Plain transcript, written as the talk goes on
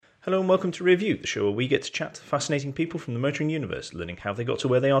Hello and welcome to Review, the show where we get to chat to fascinating people from the motoring universe, learning how they got to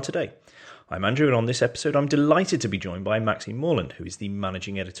where they are today. I'm Andrew, and on this episode I'm delighted to be joined by Maxine Morland, who is the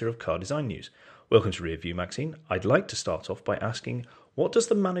managing editor of Car Design News. Welcome to Review, Maxine. I'd like to start off by asking, what does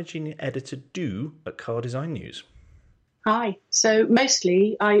the managing editor do at Car Design News? Hi. So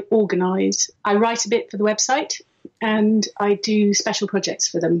mostly I organise. I write a bit for the website and I do special projects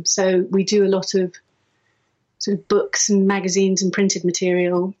for them. So we do a lot of sort of books and magazines and printed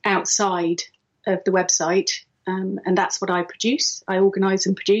material outside of the website. And that's what I produce. I organise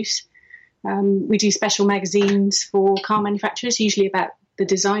and produce. We do special magazines for car manufacturers, usually about the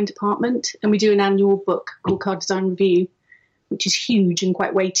design department. And we do an annual book called Car Design Review, which is huge and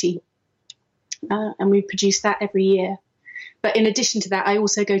quite weighty. And we produce that every year. But in addition to that, I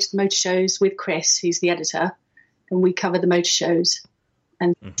also go to the motor shows with Chris, who's the editor, and we cover the motor shows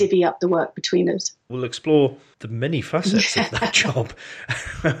and divvy up the work between us. We'll explore the many facets of that job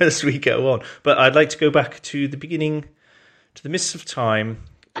as we go on. But I'd like to go back to the beginning, to the mists of time,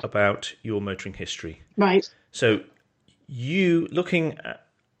 about your motoring history. Right. So you, looking at,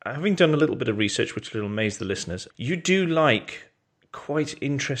 having done a little bit of research, which will amaze the listeners, you do like quite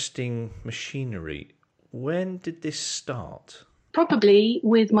interesting machinery. When did this start? Probably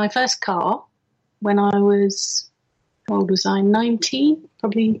with my first car when I was, how old was I? 19?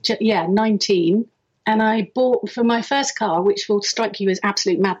 Probably, 19. And I bought, for my first car, which will strike you as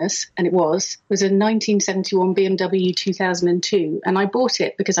absolute madness, and it was a 1971 BMW 2002. And I bought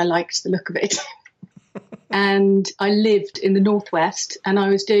it because I liked the look of it. And I lived in the Northwest, and I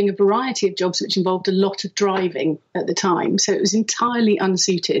was doing a variety of jobs which involved a lot of driving at the time. So it was entirely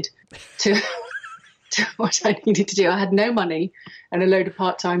unsuited to what I needed to do. I had no money and a load of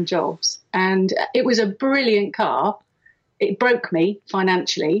part-time jobs. And it was a brilliant car. It broke me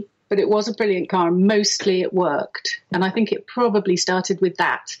financially, but it was a brilliant car. And mostly it worked. And I think it probably started with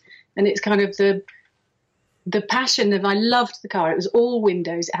that. And it's kind of the passion of, I loved the car. It was all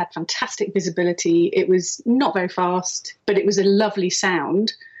windows. It had fantastic visibility. It was not very fast, but it was a lovely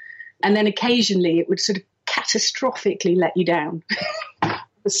sound. And then occasionally it would sort of catastrophically let you down.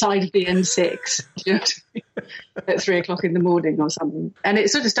 The side of the M6, you know, at 3 o'clock in the morning or something. And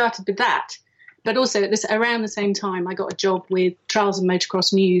it sort of started with that. But also around the same time, I got a job with Trials and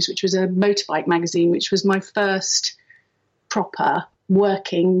Motocross News, which was a motorbike magazine, which was my first proper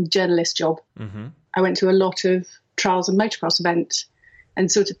working journalist job. Mm-hmm. I went to a lot of Trials and Motocross events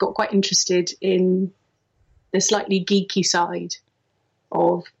and sort of got quite interested in the slightly geeky side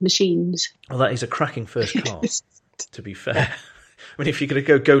of machines. Well, that is a cracking first car, to be fair. I mean, if you're going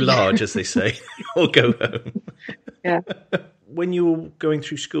to go large, as they say, or go home. Yeah. When you were going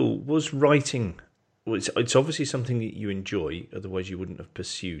through school, was writing, it's obviously something that you enjoy, otherwise you wouldn't have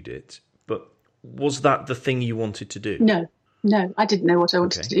pursued it, but was that the thing you wanted to do? No, I didn't know what I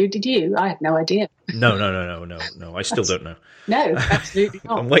wanted to do. Did you? I had no idea. No. I still don't know. No, absolutely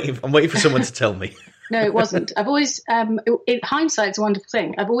not. I'm waiting for someone to tell me. No, it wasn't. I've always, hindsight's a wonderful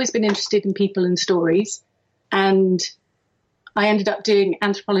thing. I've always been interested in people and stories, and I ended up doing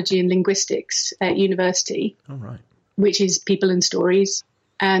anthropology and linguistics at university, which is people and stories,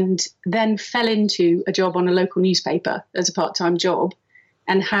 and then fell into a job on a local newspaper as a part-time job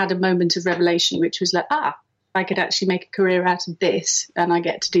and had a moment of revelation, which was like, I could actually make a career out of this, and I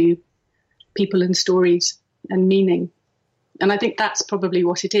get to do people and stories and meaning. And I think that's probably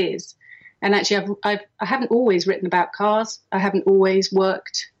what it is. And actually, I haven't always written about cars. I haven't always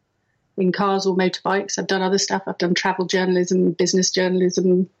worked in cars or motorbikes. I've done other stuff. I've done travel journalism, business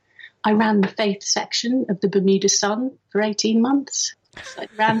journalism. I ran the faith section of the Bermuda Sun for 18 months,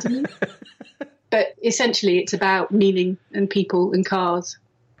 like randomly. But essentially, it's about meaning and people and cars.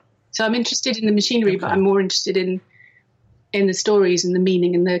 So I'm interested in the machinery, but I'm more interested in the stories and the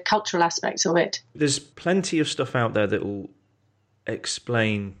meaning and the cultural aspects of it. There's plenty of stuff out there that will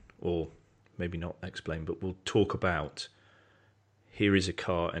explain, or maybe not explain, but will talk about, here is a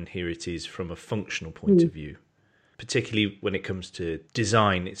car and here it is from a functional point of view. Particularly when it comes to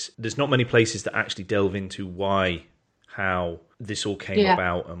design, there's not many places that actually delve into how this all came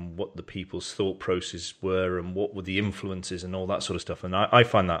about and what the people's thought processes were and what were the influences and all that sort of stuff. And I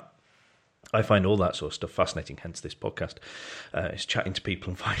find all that sort of stuff fascinating. Hence this podcast, is chatting to people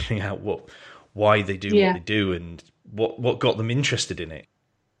and finding out why they do what they do and what got them interested in it.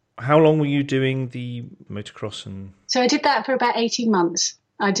 How long were you doing the motocross? So I did that for about 18 months.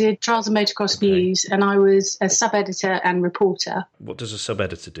 I did Trials and Motocross News, and I was a sub-editor and reporter. What does a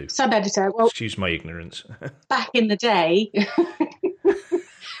sub-editor do? Sub-editor, well... Excuse my ignorance. Back in the day,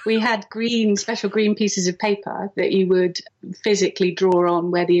 we had special green pieces of paper that you would physically draw on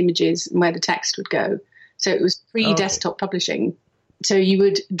where the images and where the text would go. So it was pre-desktop publishing. So you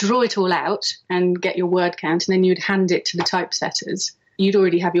would draw it all out and get your word count, and then you'd hand it to the typesetters. You'd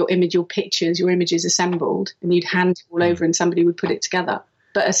already have your image, your pictures, your images assembled, and you'd hand it all over and somebody would put it together.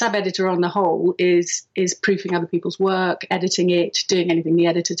 But a sub-editor on the whole is proofing other people's work, editing it, doing anything the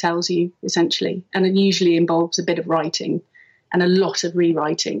editor tells you, essentially. And it usually involves a bit of writing and a lot of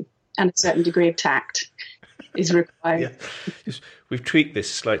rewriting, and a certain degree of tact is required. Yeah. We've tweaked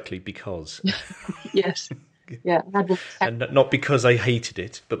this slightly because... Yes. Yeah, and not because I hated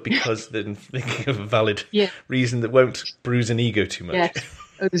it, but because then thinking of a valid reason that won't bruise an ego too much. Yes,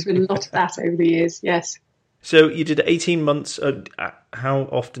 there's been a lot of that over the years. Yes. So you did 18 months. How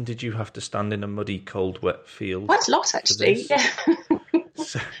often did you have to stand in a muddy, cold, wet field? Quite a lot, actually. Yeah.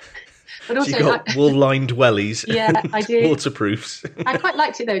 But also, so you got wool-lined wellies. Yeah, I did. Waterproofs. I quite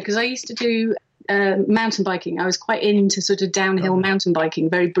liked it though, because I used to do mountain biking. I was quite into sort of downhill mountain biking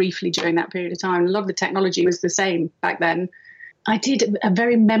very briefly during that period of time. A lot of the technology was the same back then. I did a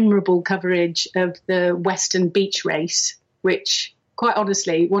very memorable coverage of the Western Beach Race, which, quite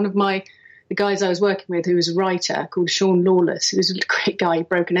honestly, one of the guys I was working with, who was a writer called Sean Lawless, who was a great guy, he'd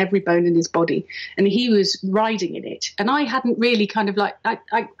broken every bone in his body, and he was riding in it. And I hadn't really kind of like, I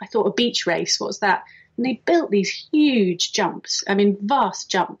thought a beach race, what's that? And they built these huge jumps, I mean, vast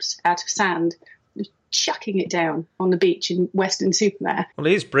jumps out of sand, chucking it down on the beach in Weston-super-Mare. Well,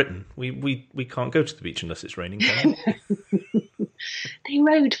 it is Britain. We can't go to the beach unless it's raining, can we? They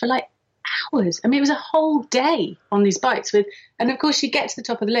rode for like hours. I mean, it was a whole day on these bikes and of course you get to the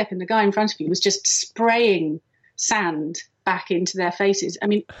top of the lip and the guy in front of you was just spraying sand back into their faces. I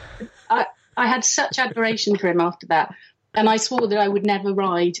mean, I had such admiration for him after that. And I swore that I would never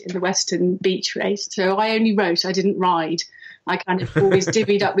ride in the Western Beach Race. So I only wrote, I didn't ride. I kind of always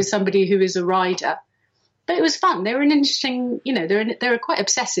divvied up with somebody who is a rider. But it was fun. They were an interesting, they're a quite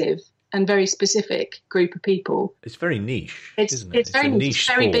obsessive and very specific group of people. It's very niche, isn't it? It's very niche. It's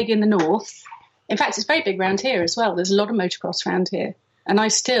very big in the north. In fact, it's very big around here as well. There's a lot of motocross around here. And I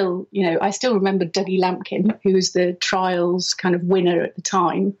still remember Dougie Lampkin, who was the trials kind of winner at the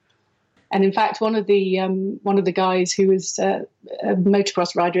time. And in fact, one of the guys who was a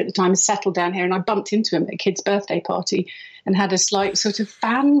motocross rider at the time settled down here, and I bumped into him at a kid's birthday party and had a slight sort of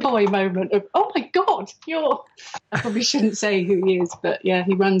fanboy moment of, oh my God, I probably shouldn't say who he is, but yeah,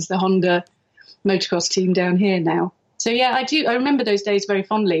 he runs the Honda motocross team down here now. So yeah, I remember those days very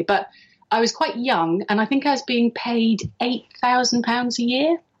fondly, but I was quite young and I think I was being paid £8,000 a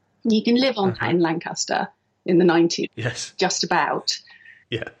year. You can live on that in Lancaster in the 90s. Yes. Just about.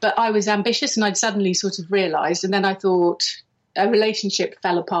 Yeah. But I was ambitious and I'd suddenly sort of realised, and then I thought a relationship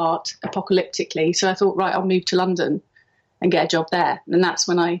fell apart apocalyptically. So I thought, right, I'll move to London and get a job there. And that's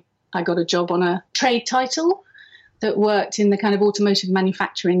when I got a job on a trade title that worked in the kind of automotive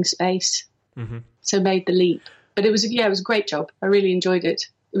manufacturing space. Mm-hmm. So made the leap. But it was a great job. I really enjoyed it.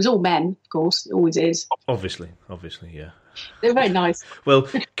 It was all men, of course. It always is. Obviously, yeah. They're very nice. Well,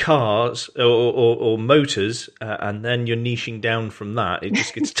 cars or motors, and then you're niching down from that. It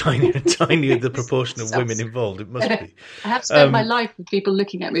just gets tinier and tinier, the proportion of women involved. It must be. I have spent my life with people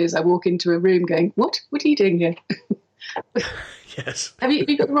looking at me as I walk into a room going, What are you doing here? Yes. Have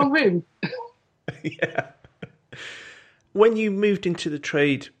you got the wrong room? Yeah. When you moved into the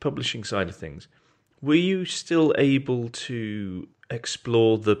trade publishing side of things, were you still able to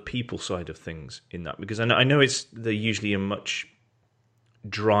explore the people side of things in that? Because I know they're usually a much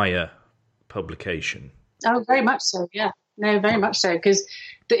drier publication. Oh, very much so, yeah. No, very much so, because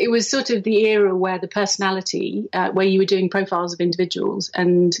it was sort of the era where the personality, where you were doing profiles of individuals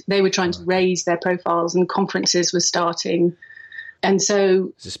and they were trying to raise their profiles and conferences were starting. And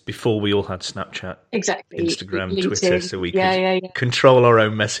so... Is this before we all had Snapchat? Exactly. Instagram, LinkedIn. Twitter, so we could control our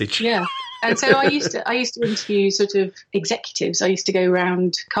own message. Yeah. And so I used to interview sort of executives. I used to go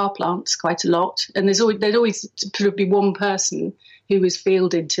around car plants quite a lot. And there'd always sort of be one person who was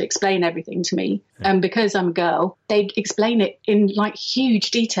fielded to explain everything to me. Yeah. And because I'm a girl, they'd explain it in like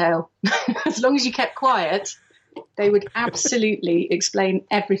huge detail. As long as you kept quiet, they would absolutely explain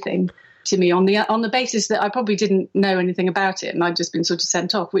everything to me on the basis that I probably didn't know anything about it and I'd just been sort of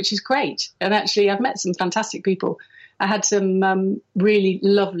sent off, which is great. And actually I've met some fantastic people. I had some really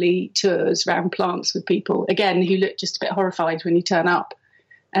lovely tours around plants with people, again, who look just a bit horrified when you turn up,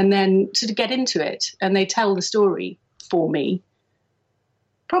 and then sort of get into it and they tell the story for me.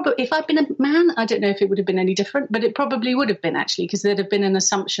 Probably, if I'd been a man, I don't know if it would have been any different, but it probably would have been, actually, because there'd have been an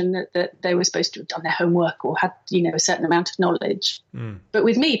assumption that they were supposed to have done their homework or had, a certain amount of knowledge. Mm. But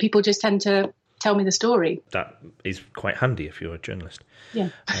with me, people just tend to tell me the story. That is quite handy if you're a journalist. Yeah.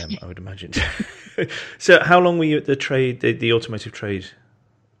 I would imagine. So how long were you at the trade, the automotive trade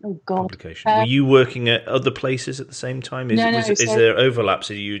Oh God. publication? Were you working at other places at the same time? Is there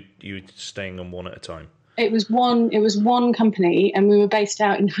overlaps? Are you staying on one at a time? It was one company, and we were based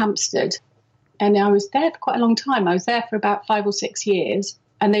out in Hampstead. And I was there for quite a long time. I was there for about 5 or 6 years.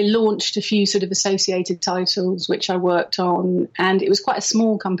 And they launched a few sort of associated titles, which I worked on. And it was quite a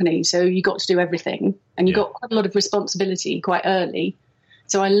small company, so you got to do everything. And you got quite a lot of responsibility quite early.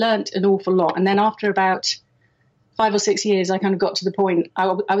 So I learnt an awful lot. And then after about 5 or 6 years, I kind of got to the point,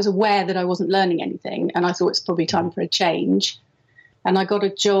 I was aware that I wasn't learning anything. And I thought it's probably time for a change. And I got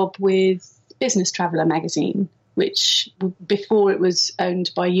a job with Business Traveller magazine, which before it was owned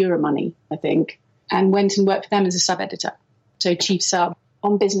by Euromoney, I think, and went and worked for them as a sub-editor, so chief sub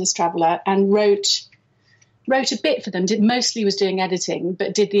on Business Traveller, and wrote a bit for them. Mostly was doing editing,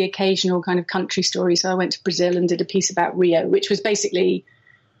 but did the occasional kind of country story. So I went to Brazil and did a piece about Rio, which was basically,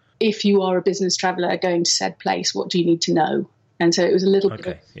 if you are a business traveller going to said place, what do you need to know? And so it was a little bit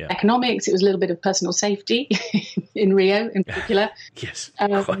of economics. It was a little bit of personal safety in Rio in particular. Yes,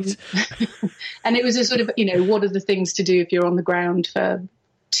 quite. And it was a sort of, what are the things to do if you're on the ground for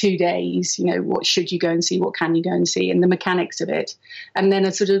 2 days? What should you go and see? What can you go and see? And the mechanics of it. And then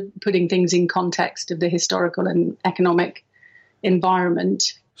a sort of putting things in context of the historical and economic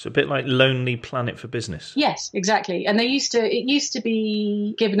environment. So a bit like Lonely Planet for Business. Yes, exactly. And it used to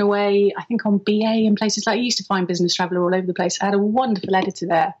be given away, I think, on BA and places like. You used to find Business Traveller all over the place. I had a wonderful editor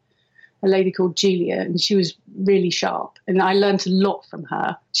there, a lady called Julia, and she was really sharp. And I learned a lot from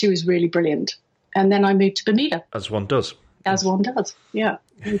her. She was really brilliant. And then I moved to Bermuda. As one does. As one does, yeah.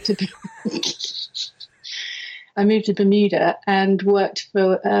 I moved to Bermuda and worked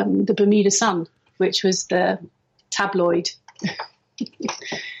for the Bermuda Sun, which was the tabloid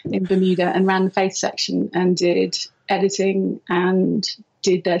in Bermuda, and ran the faith section and did editing and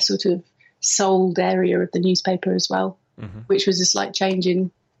did their sort of sold area of the newspaper as well, which was a slight change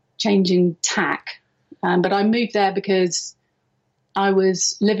in tack. But I moved there because I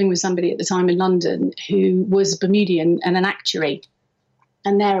was living with somebody at the time in London who was Bermudian and an actuary,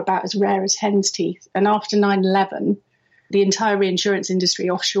 and they're about as rare as hen's teeth. And after 9/11, the entire reinsurance industry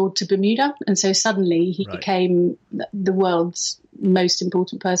offshored to Bermuda. And so suddenly he became the world's most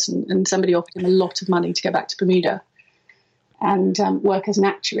important person, and somebody offered him a lot of money to go back to Bermuda and work as an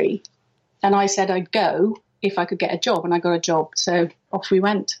actuary. And I said I'd go if I could get a job, and I got a job. So off we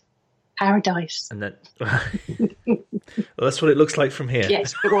went. Paradise. And then, well, that's what it looks like from here.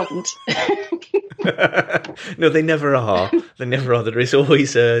 Yes, it wasn't. No, they never are. They never are. There is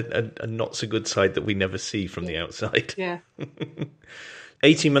always a not so good side that we never see from the outside. Yeah.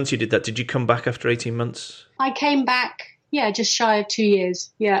 18 months you did that. Did you come back after 18 months? I came back, just shy of 2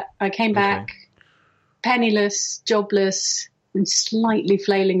 years. Yeah, I came back penniless, jobless, and slightly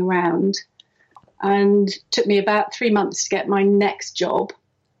flailing around. And it took me about 3 months to get my next job,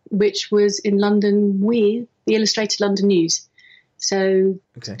 which was in London with the Illustrated London News. So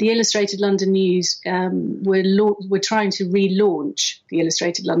the Illustrated London News were trying to relaunch the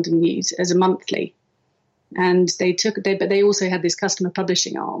Illustrated London News as a monthly, and but they also had this customer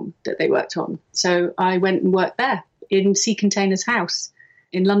publishing arm that they worked on. So I went and worked there in Sea Containers House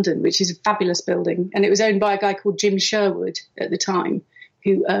in London, which is a fabulous building, and it was owned by a guy called Jim Sherwood at the time,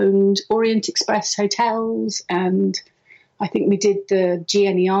 who owned Orient Express Hotels, and I think we did the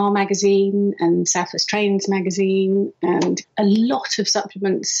GNER magazine and Southwest Trains magazine, and a lot of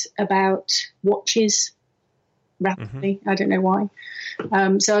supplements about watches, rapidly. I don't know why.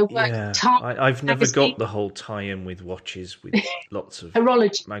 So I worked I've never got the whole tie-in with watches, with lots of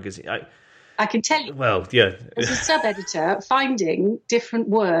horology magazine. I can tell you. Well, yeah. As a sub-editor, finding different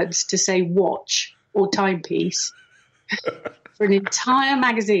words to say watch or timepiece for an entire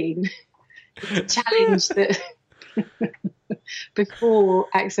magazine is a challenge that... before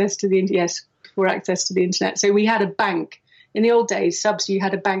access to the internet. So we had a bank in the old days. Subs, you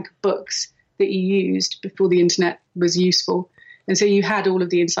had a bank of books that you used before the internet was useful, and so you had all of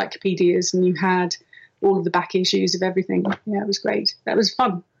the encyclopedias and you had all of the back issues of everything. Yeah, it was great. That was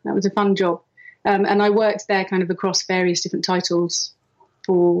fun. That was a fun job, and I worked there kind of across various different titles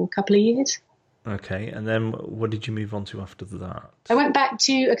for a couple of years. Okay, and then what did you move on to after that? I went back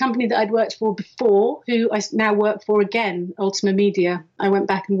to a company that I'd worked for before, who I now work for again, Ultima Media. I went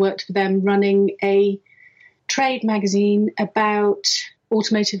back and worked for them running a trade magazine about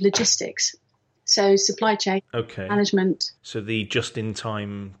automotive logistics, so supply chain management. So the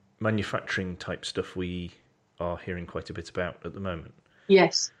just-in-time manufacturing type stuff we are hearing quite a bit about at the moment.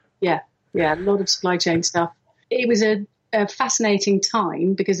 Yes, yeah, a lot of supply chain stuff. It was a fascinating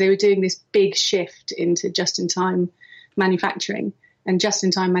time because they were doing this big shift into just-in-time manufacturing, And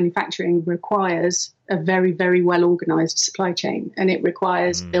just-in-time manufacturing requires a very, very well-organized supply chain, and it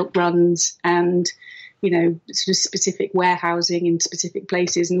requires built runs and, sort of specific warehousing in specific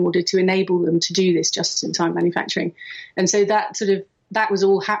places in order to enable them to do this just-in-time manufacturing. And so that was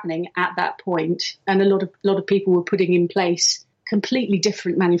all happening at that point, and a lot of people were putting in place completely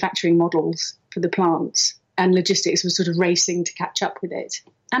different manufacturing models for the plants, and logistics was sort of racing to catch up with it.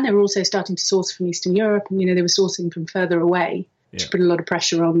 And they were also starting to source from Eastern Europe, and they were sourcing from further away. To put a lot of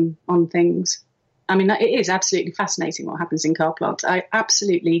pressure on things. I mean, it is absolutely fascinating what happens in car plants. I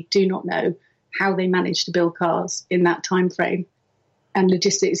absolutely do not know how they manage to build cars in that time frame. And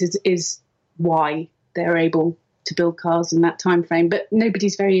logistics is why they're able to build cars in that time frame. But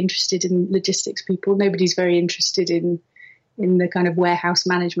nobody's very interested in logistics people. Nobody's very interested in the kind of warehouse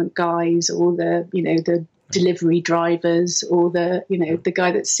management guys, or the delivery drivers, or the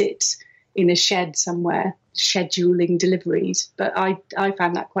guy that sits in a shed somewhere scheduling deliveries. But I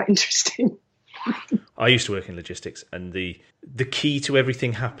found that quite interesting. I used to work in logistics, and the key to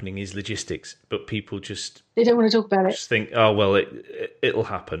everything happening is logistics, but people they don't want to talk about it. Just think, oh well, it'll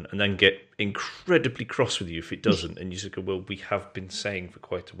happen, and then get incredibly cross with you if it doesn't. And you just go, well, we have been saying for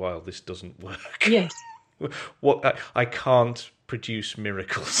quite a while this doesn't work. Yes. What I can't produce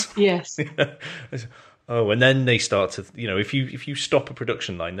miracles. Yes. Oh, and then they start to, if you stop a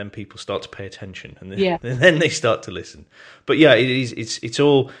production line, then people start to pay attention, and then they start to listen. But yeah,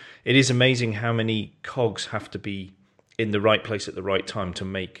 it is amazing how many cogs have to be in the right place at the right time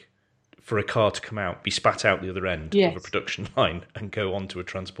for a car to come out, be spat out the other end of a production line, and go onto a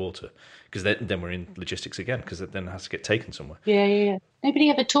transporter. Because then we're in logistics again, because it then has to get taken somewhere. Yeah. Nobody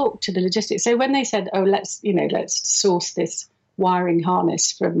ever talked to the logistics. So when they said, oh, let's source this wiring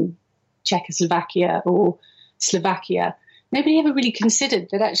harness from Czechoslovakia or Slovakia, nobody ever really considered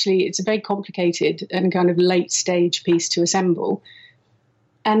that actually it's a very complicated and kind of late stage piece to assemble,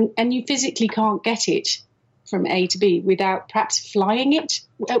 and you physically can't get it from A to B without perhaps flying it,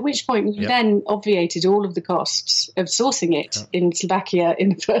 at which point you then obviated all of the costs of sourcing it in Slovakia in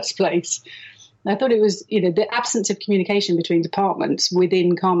the first place. And I thought it was, the absence of communication between departments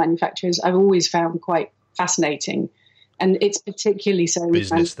within car manufacturers I've always found quite fascinating. And it's particularly so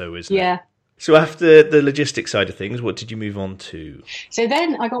business, though, isn't it? Yeah. So after the logistics side of things, what did you move on to? So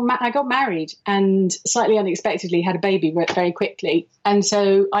then I got married, and slightly unexpectedly had a baby very quickly. And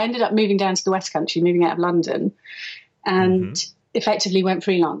so I ended up moving down to the West Country, moving out of London, and effectively went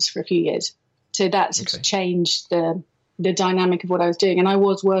freelance for a few years. So that sort of changed the dynamic of what I was doing. And I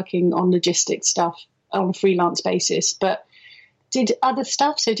was working on logistics stuff on a freelance basis, but did other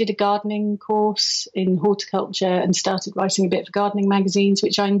stuff. So did a gardening course in horticulture and started writing a bit for gardening magazines,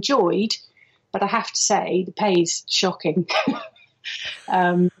 which I enjoyed. But I have to say, the pay is shocking.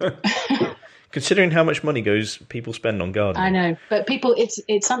 Considering how much money people spend on gardening. I know, but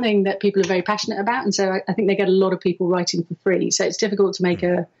it's something that people are very passionate about, and so I think they get a lot of people writing for free. So it's difficult to make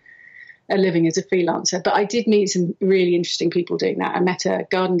a living as a freelancer. But I did meet some really interesting people doing that. I met a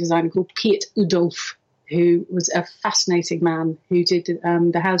garden designer called Piet Udolf, who was a fascinating man who did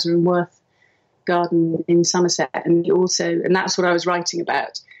the Hauser and Wirth garden in Somerset, and that's what I was writing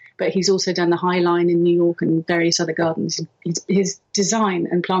about. But he's also done the High Line in New York and various other gardens. His design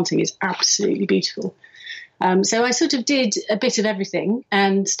and planting is absolutely beautiful. So I sort of did a bit of everything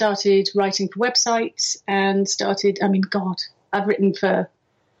and started writing for websites and I've written for,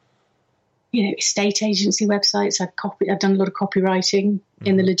 estate agency websites. I've done a lot of copywriting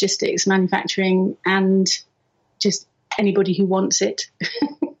in the logistics, manufacturing, and just anybody who wants it.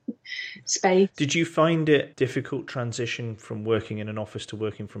 Space. Did you find it difficult transition from working in an office to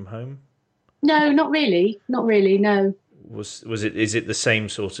working from home? No, not really. Not really, no. Is it the same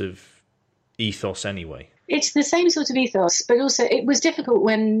sort of ethos anyway? It's the same sort of ethos, but also it was difficult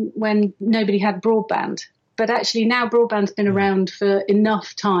when nobody had broadband. But actually now broadband's been around for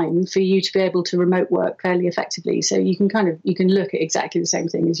enough time for you to be able to remote work fairly effectively. So you can look at exactly the same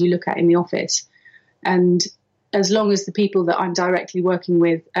thing as you look at in the office. And as long as the people that I'm directly working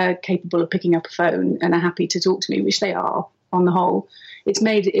with are capable of picking up a phone and are happy to talk to me, which they are on the whole, it's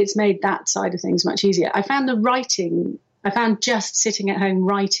made that side of things much easier. I found just sitting at home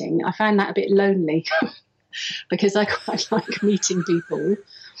writing, I found that a bit lonely because I quite like meeting people.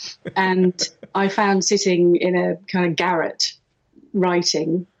 And I found sitting in a kind of garret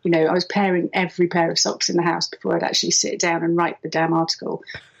writing, I was pairing every pair of socks in the house before I'd actually sit down and write the damn article.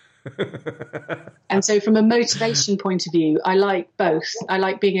 And so from a motivation point of view, I like both. I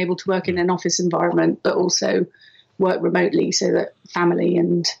like being able to work in an office environment, but also work remotely so that family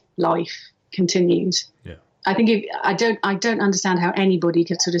and life continues. Yeah. I think I don't understand how anybody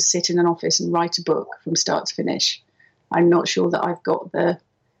could sort of sit in an office and write a book from start to finish. I'm not sure that I've got the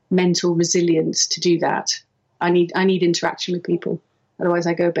mental resilience to do that. I need interaction with people. Otherwise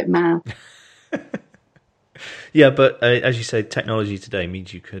I go a bit mad. Yeah, but as you say, technology today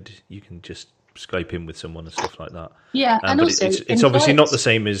means you can just Skype in with someone and stuff like that. Yeah, and but also it's obviously not the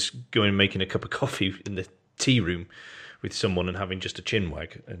same as going and making a cup of coffee in the tea room with someone and having just a chin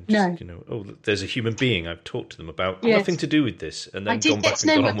wag and just, oh, there's a human being. I've talked to them about nothing to do with this, and then gone back and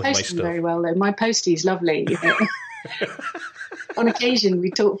gone on with my stuff. Very well, though. My postie's lovely. On occasion,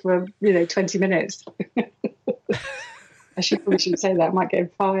 we talk for 20 minutes. I probably shouldn't say that. I might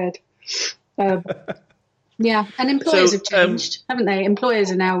get fired. Yeah, and employers have changed, haven't they?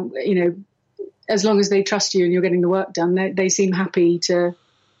 Employers are now, as long as they trust you and you're getting the work done, they seem happy to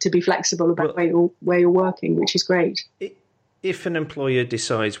be flexible about where you're working, which is great. If an employer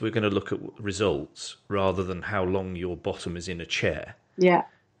decides we're going to look at results rather than how long your bottom is in a chair,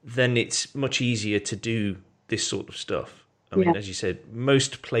 then it's much easier to do this sort of stuff. I mean, as you said,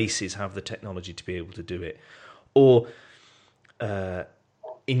 most places have the technology to be able to do it, or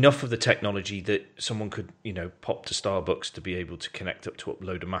enough of the technology that someone could, pop to Starbucks to be able to connect up to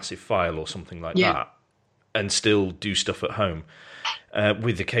upload a massive file or something like that, and still do stuff at home.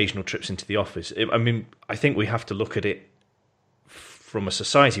 With occasional trips into the office. I mean, I think we have to look at it from a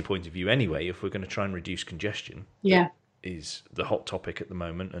society point of view anyway, if we're going to try and reduce congestion. That is the hot topic at the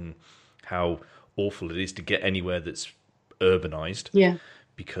moment, and how awful it is to get anywhere that's urbanised.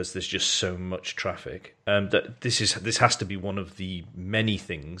 Because there's just so much traffic. That this has to be one of the many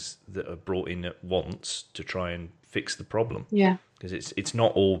things that are brought in at once to try and fix the problem. Because it's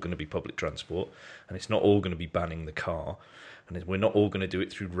not all going to be public transport, and it's not all going to be banning the car. And we're not all going to do it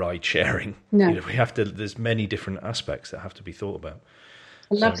through ride sharing. No. We have to. There's many different aspects that have to be thought about.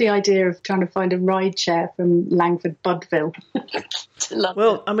 I love the idea of trying to find a ride share from Langford Budville to London.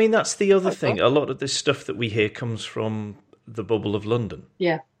 Well, I mean, that's the other thing. A lot of this stuff that we hear comes from the bubble of London.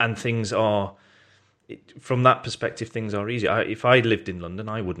 And things are, from that perspective, things are easy. If I lived in London,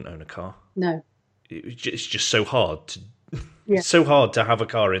 I wouldn't own a car. No. It's just so hard to. It's so hard to have a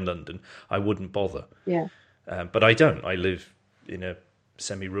car in London. I wouldn't bother. But I don't. I live in a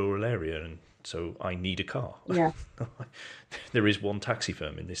semi-rural area, and so I need a car. There is one taxi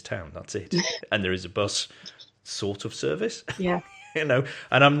firm in this town, that's it. And there is a bus sort of service. And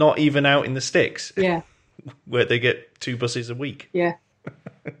I'm not even out in the sticks. Where they get 2 buses a week.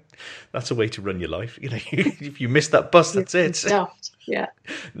 That's a way to run your life. If you miss that bus, that's it. Stuffed.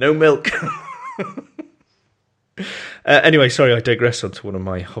 No milk. Anyway, sorry, I digress onto one of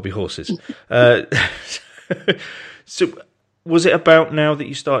my hobby horses. So, was it about now that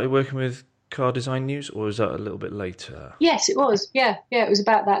you started working with Car Design News, or was that a little bit later? Yes, it was. Yeah, it was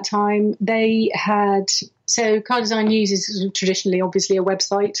about that time. So Car Design News is traditionally, obviously, a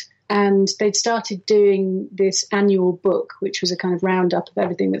website, and they'd started doing this annual book, which was a kind of roundup of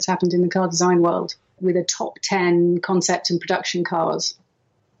everything that's happened in the car design world, with a top 10 concept and production cars,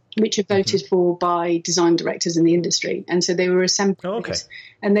 which are voted for by design directors in the industry. And so they were assembling it.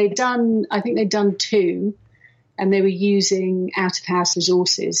 And they'd done 2, and they were using out-of-house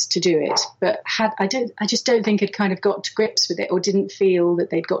resources to do it. But I just don't think had kind of got to grips with it, or didn't feel that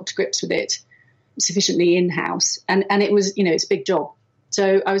they'd got to grips with it sufficiently in-house. And it was, it's a big job.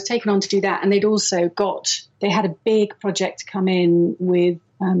 So I was taken on to do that. And they had a big project come in with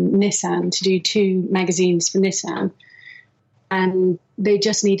Nissan to do 2 magazines for Nissan. And they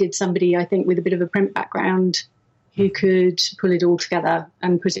just needed somebody, I think, with a bit of a print background who could pull it all together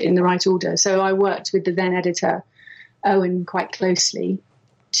and put it in the right order. So I worked with the then editor, Owen, quite closely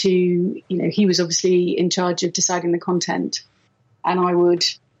he was obviously in charge of deciding the content, and I would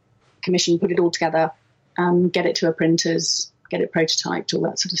commission, put it all together, get it to our printers, get it prototyped, all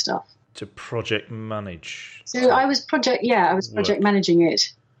that sort of stuff. To project manage? So I was project managing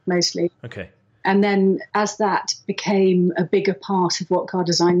it mostly. Okay. And then as that became a bigger part of what Car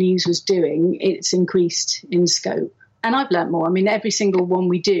Design News was doing, it's increased in scope. And I've learnt more. I mean, every single one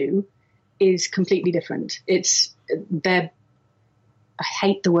we do is completely different. I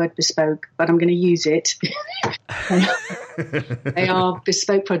hate the word bespoke, but I'm going to use it. They are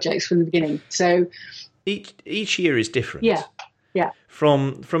bespoke projects from the beginning. So each year is different. Yeah.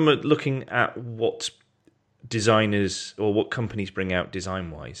 From looking at what designers or what companies bring out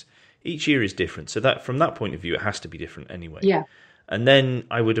design-wise, each year is different. So that from that point of view, it has to be different anyway. Yeah. And then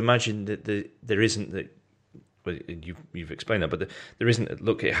I would imagine that there isn't that. Well, you've explained that, but there isn't.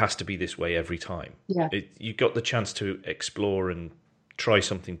 Look, it has to be this way every time. Yeah. You got the chance to explore and try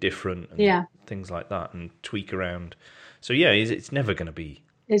something different and things like that, and tweak around. So it's never going to be.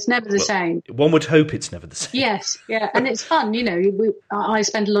 It's never the same. One would hope it's never the same. Yes, yeah, and it's fun. I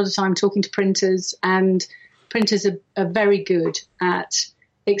spend a lot of time talking to printers, and printers are very good at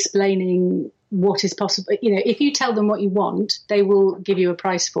explaining what is possible. If you tell them what you want, they will give you a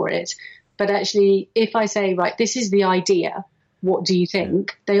price for it. But actually, if I say, right, this is the idea, what do you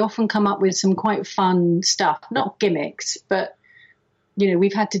think? They often come up with some quite fun stuff, not gimmicks, but,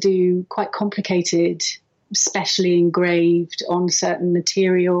 we've had to do quite complicated, specially engraved on certain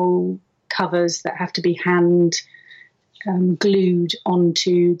material covers that have to be hand glued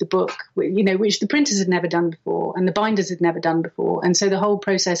onto the book, which the printers had never done before and the binders had never done before. And so the whole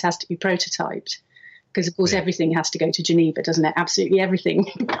process has to be prototyped because, of course, everything has to go to Geneva, doesn't it? Absolutely everything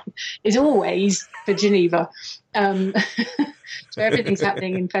is always for Geneva. So everything's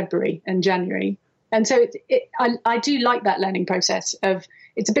happening in February and January. And so I do like that learning process of,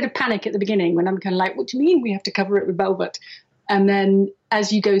 it's a bit of panic at the beginning when I'm kind of like, what do you mean we have to cover it with velvet? And then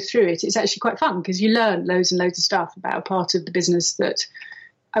as you go through it, it's actually quite fun because you learn loads and loads of stuff about a part of the business that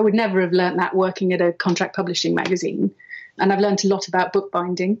I would never have learned that working at a contract publishing magazine. And I've learned a lot about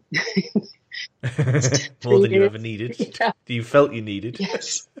bookbinding. More than you ever needed. Yeah. You felt you needed.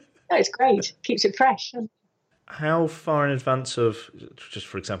 Yes. No, it's great. Keeps it fresh. How far in advance of, just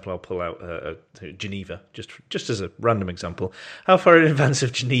for example, I'll pull out Geneva, just as a random example. How far in advance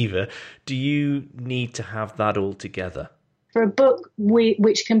of Geneva do you need to have that all together? For a book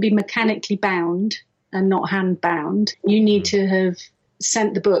which can be mechanically bound and not hand bound, you need to have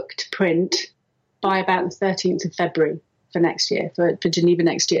sent the book to print by about the 13th of February for next year, for Geneva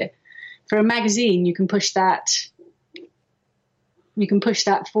next year. For a magazine, you can push that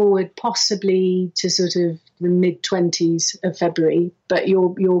forward possibly to sort of the mid-20s of February, but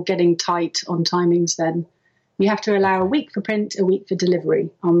you're getting tight on timings then. You have to allow a week for print, a week for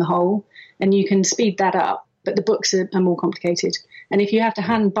delivery on the whole, and you can speed that up. But the books are more complicated. And if you have to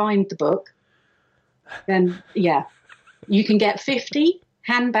hand bind the book, then, you can get 50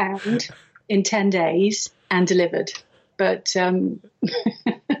 hand bound in 10 days and delivered. But, well,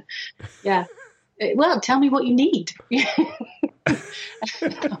 tell me what you need.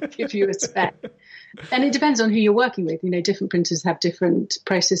 I'll give you a spec. And it depends on who you're working with. Different printers have different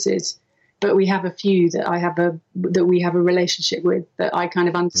processes. But we have a few that we have a relationship with that I kind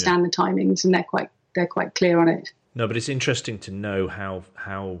of understand the timings, and they're quite clear on it. No, but it's interesting to know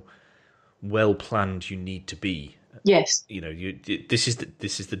how well planned you need to be. Yes. This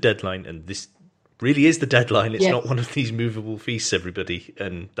is the deadline, and this really is the deadline. It's not one of these movable feasts, everybody,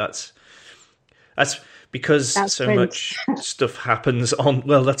 and that's because so much stuff happens on.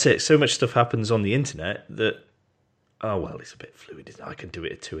 Well, that's it. So much stuff happens on the internet that. Oh well, it's a bit fluid. I can do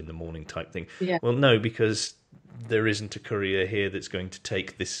it at 2 a.m. type thing. Yeah. Well, no, because there isn't a courier here that's going to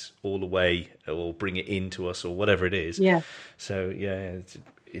take this all away or bring it in to us or whatever it is. Yeah. So,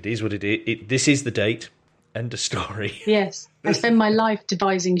 it is what it is. This is the date. End of story. Yes. I spend my life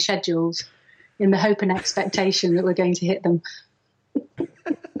devising schedules in the hope and expectation that we're going to hit them.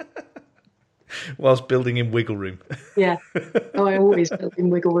 Whilst building in wiggle room. Yeah. Oh, I always build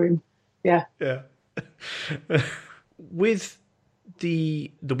in wiggle room. Yeah. Yeah. With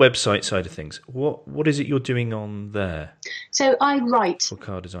the website side of things, what is it you're doing on there? So I write for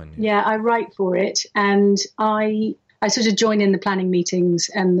Car Design. Yeah, I write for it, and I sort of join in the planning meetings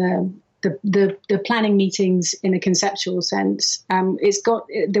and the planning meetings in a conceptual sense.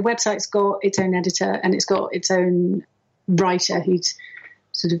 The website's got its own editor and it's got its own writer who's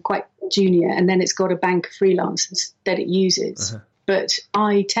sort of quite junior, and then it's got a bank of freelancers that it uses. Uh-huh. But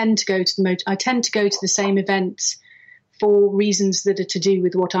I tend to go to the same events for reasons that are to do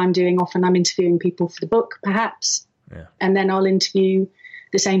with what I'm doing. Often I'm interviewing people for the book, perhaps, and then I'll interview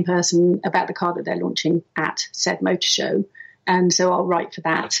the same person about the car that they're launching at said motor show. And so I'll write for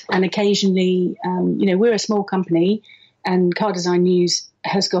that. And occasionally, we're a small company, and Car Design News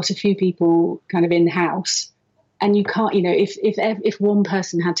has got a few people kind of in-house. And you can't, if one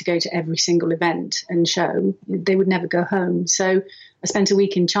person had to go to every single event and show, they would never go home. So I spent a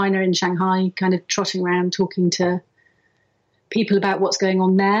week in China, in Shanghai, kind of trotting around talking to people about what's going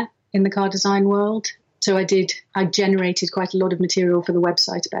on there in the car design world. So I generated quite a lot of material for the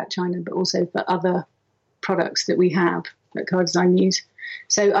website about China, but also for other products that we have at Car Design News.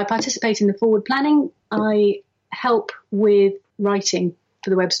 So I participate in the forward planning. I help with writing for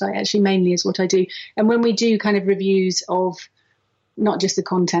the website, actually mainly is what I do. And when we do kind of reviews of not just the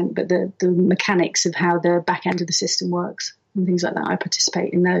content, but the mechanics of how the back end of the system works and things like that, I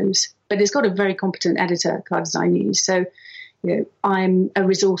participate in those. But it's got a very competent editor, Car Design News. So, I'm a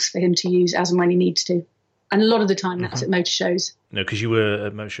resource for him to use as and when he needs to. And a lot of the time that's at motor shows. No, because you were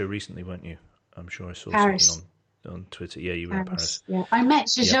at motor show recently, weren't you? I'm sure I saw Paris. something on Twitter. Yeah, you were in Paris. Yeah, I met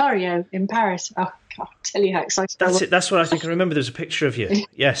Cesario in Paris. Oh, God, I'll tell you how excited I was. That's what I think I remember. There's a picture of you.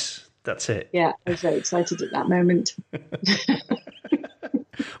 Yes, That's it. Yeah, I was very excited at that moment.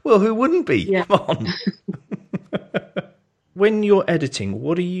 Well, who wouldn't be? Yeah. Come on. When you're editing,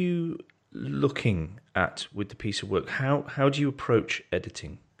 what are you looking at with the piece of work? How do you approach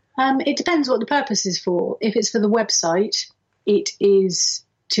editing? It depends what the purpose is for. If it's for the website, it is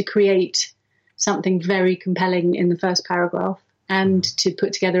to create something very compelling in the first paragraph and to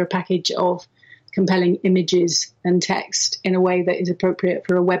put together a package of compelling images and text in a way that is appropriate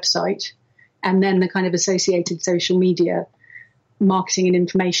for a website, and then the kind of associated social media marketing and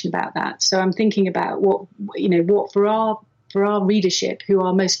information about that. So I'm thinking about what for our readership, who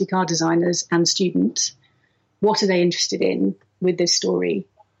are mostly car designers and students, what are they interested in with this story?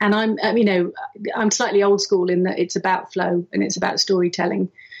 And I'm slightly old school in that it's about flow and it's about storytelling,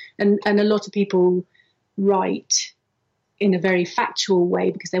 and a lot of people write in a very factual way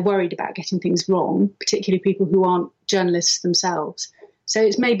because they're worried about getting things wrong, particularly people who aren't journalists themselves. So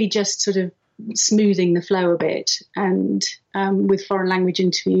it's maybe just sort of smoothing the flow a bit. And with foreign language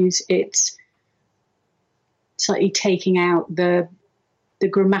interviews, it's slightly taking out the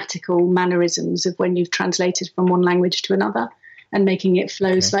grammatical mannerisms of when you've translated from one language to another and making it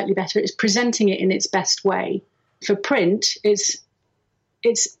flow slightly better. It's presenting it in its best way. For print, it's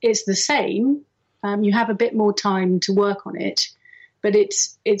the same. You have a bit more time to work on it, but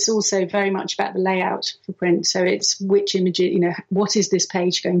it's also very much about the layout for print. So it's which images, what is this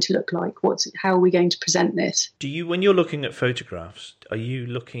page going to look like? How are we going to present this? When you're looking at photographs, are you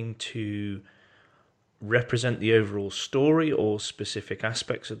looking to represent the overall story or specific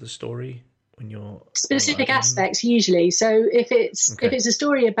aspects of the story? When you're specific aspects usually. So if it's a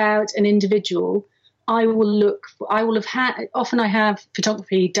story about an individual, I have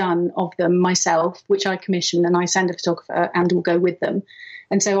photography done of them myself, which I commission, and I send a photographer and will go with them.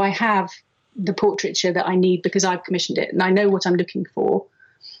 And so I have the portraiture that I need because I've commissioned it and I know what I'm looking for.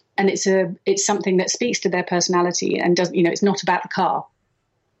 And it's something that speaks to their personality and doesn't, it's not about the car.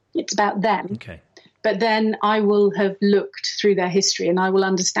 It's about them. Okay. But then I will have looked through their history and I will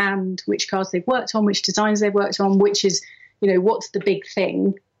understand which cars they've worked on, which designs they've worked on, which is, what's the big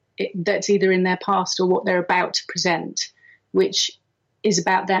thing that's either in their past or what they're about to present, which is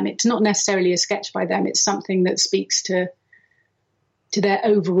about them. It's not necessarily a sketch by them. It's something that speaks to their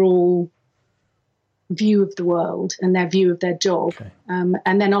overall view of the world and their view of their job. Okay.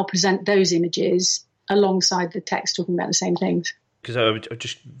 And then I'll present those images alongside the text talking about the same things. Because I'm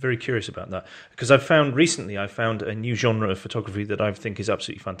just very curious about that. Because I found a new genre of photography that I think is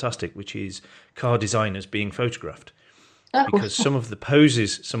absolutely fantastic, which is car designers being photographed. Oh. Because some of the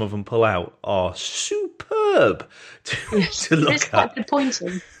poses some of them pull out are superb to look at. Quite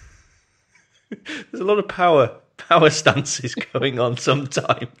pointing. There's a lot of power stances going on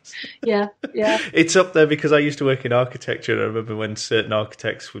sometimes. Yeah. It's up there because I used to work in architecture, and I remember when certain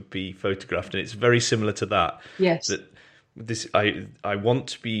architects would be photographed, and it's very similar to that. Yes. That I want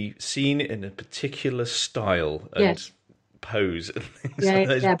to be seen in a particular style and pose and things.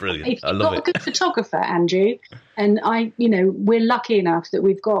 That's brilliant. If I love it. You've got a good photographer, Andrew, and we're lucky enough that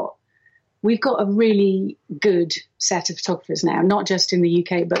we've got a really good set of photographers now, not just in the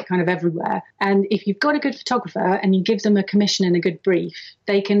UK, but kind of everywhere. And if you've got a good photographer and you give them a commission and a good brief,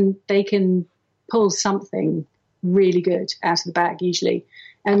 they can pull something really good out of the bag usually.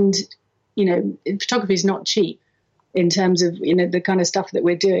 And, photography is not cheap in terms of, the kind of stuff that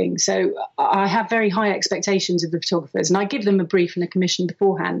we're doing. So I have very high expectations of the photographers, and I give them a brief and a commission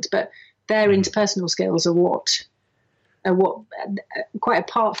beforehand, but their interpersonal skills are what quite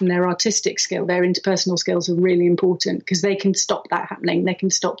apart from their artistic skill, their interpersonal skills are really important because they can stop that happening. They can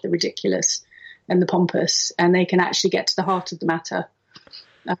stop the ridiculous and the pompous, and they can actually get to the heart of the matter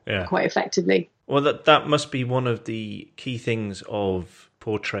quite effectively. Well, that must be one of the key things of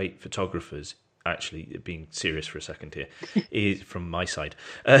portrait photographers, actually, being serious for a second here, is from my side,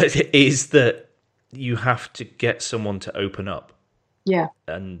 is that you have to get someone to open up. Yeah.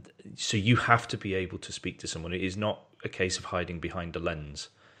 And so you have to be able to speak to someone. It is not a case of hiding behind a lens.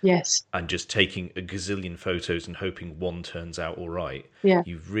 Yes. And just taking a gazillion photos and hoping one turns out all right. Yeah.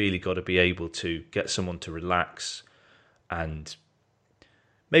 You've really got to be able to get someone to relax and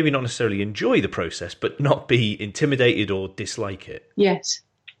maybe not necessarily enjoy the process, but not be intimidated or dislike it. Yes.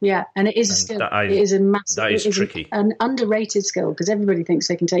 Yeah, and it is a skill. It is a massive. That is tricky. An underrated skill because everybody thinks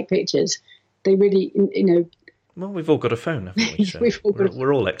they can take pictures. They really, Well, we've all got a phone, haven't we? So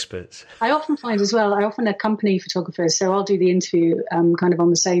we're all experts. I often find as well, I often accompany photographers, so I'll do the interview kind of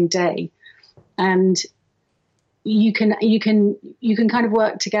on the same day, and you can kind of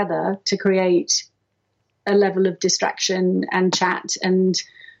work together to create a level of distraction and chat, and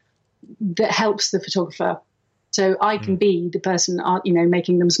that helps the photographer So I can be the person,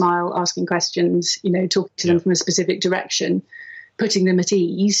 making them smile, asking questions, talking to them from a specific direction, putting them at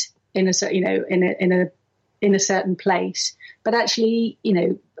ease in a certain place. But actually,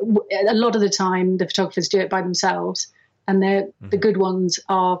 a lot of the time the photographers do it by themselves, and the good ones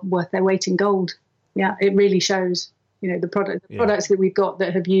are worth their weight in gold. Yeah, it really shows. The products that we've got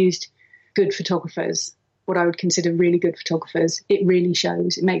that have used good photographers, what I would consider really good photographers, it really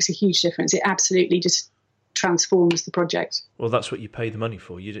shows. It makes a huge difference. It absolutely just transforms the project. Well, that's what you pay the money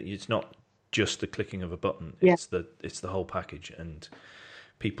for. It's not just the clicking of a button. Yeah. It's the whole package. And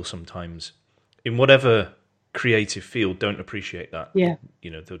people sometimes, in whatever creative field, don't appreciate that. Yeah.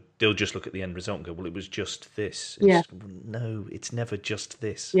 They'll just look at the end result and go, well, it was just this. No, it's never just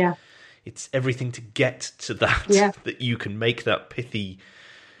this. Yeah. It's everything to get to that, that you can make that pithy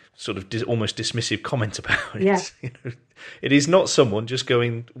sort of almost dismissive comment about it. Yeah. It is not someone just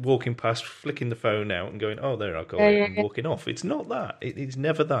walking past, flicking the phone out and going, oh, there I go, and walking off. It's not that. It's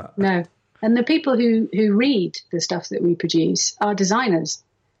never that. No. And the people who read the stuff that we produce are designers.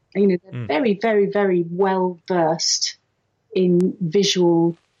 They're very, very, very well versed in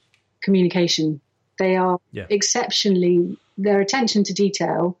visual communication. They are exceptionally, their attention to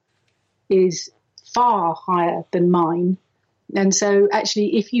detail is far higher than mine. And so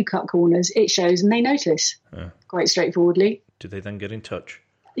actually, if you cut corners, it shows and they notice quite straightforwardly. Do they then get in touch?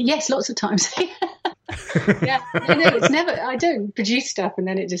 Yes, lots of times. Yeah, it's never. I don't produce stuff and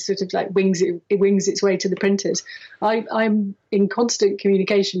then it just sort of like wings its way to the printers. I'm in constant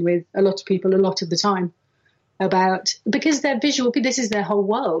communication with a lot of people a lot of the time because they're visual. This is their whole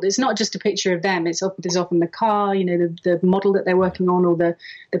world. It's not just a picture of them. There's often the car, the model that they're working on, or the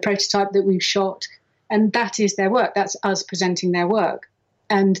prototype that we've shot, and that is their work. That's us presenting their work,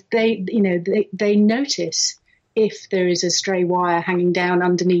 and they notice if there is a stray wire hanging down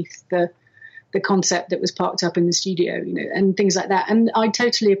underneath the concept that was parked up in the studio, and things like that. And I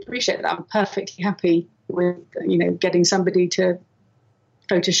totally appreciate that. I'm perfectly happy with, getting somebody to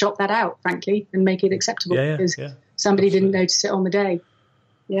Photoshop that out, frankly, and make it acceptable because somebody didn't notice it on the day.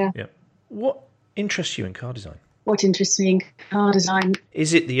 Yeah. Yeah. What interests you in car design? What interests me in car design?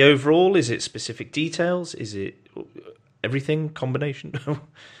 Is it the overall? Is it specific details? Is it everything? Combination?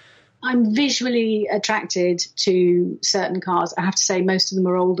 I'm visually attracted to certain cars. I have to say most of them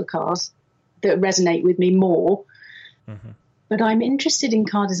are older cars that resonate with me more. Mm-hmm. But I'm interested in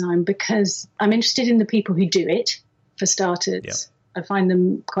car design because I'm interested in the people who do it, for starters. Yeah. I find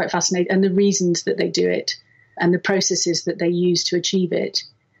them quite fascinating, and the reasons that they do it and the processes that they use to achieve it.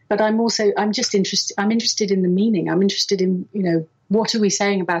 But I'm interested in the meaning. I'm interested in, what are we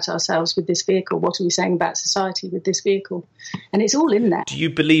saying about ourselves with this vehicle? What are we saying about society with this vehicle? And it's all in there. Do you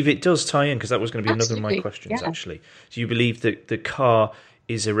believe it does tie in? Because that was going to be another of my questions, actually. Do you believe that the car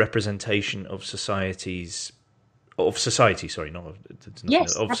is a representation of society? Yes, of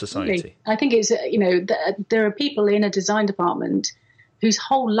society. I think it's, there are people in a design department whose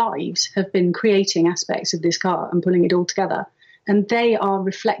whole lives have been creating aspects of this car and pulling it all together. And they are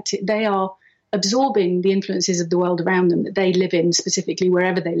absorbing the influences of the world around them that they live in, specifically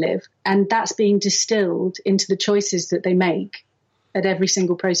wherever they live. And that's being distilled into the choices that they make at every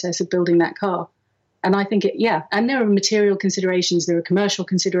single process of building that car. And I think and there are material considerations, there are commercial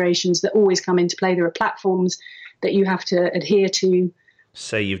considerations that always come into play. There are platforms that you have to adhere to.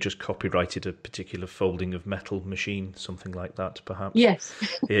 Say you've just copyrighted a particular folding of metal machine, something like that, perhaps. Yes.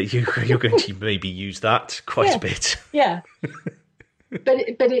 Yeah, you're going to maybe use that quite a bit. Yeah. But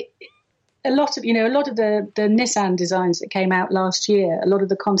a lot of the Nissan designs that came out last year, a lot of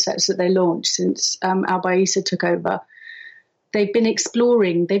the concepts that they launched since Al Baissa took over, they've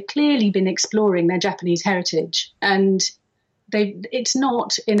clearly been exploring their Japanese heritage, and it's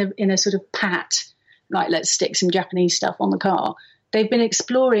not in a sort of pat, like let's stick some Japanese stuff on the car. They've been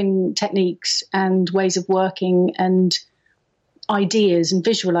exploring techniques and ways of working and ideas and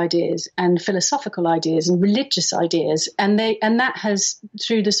visual ideas and philosophical ideas and religious ideas, and that has,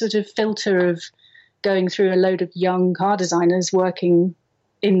 through the sort of filter of going through a load of young car designers working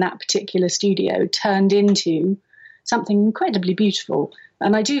in that particular studio, turned into something incredibly beautiful.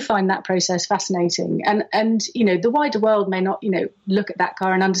 And I do find that process fascinating. And the wider world may not, look at that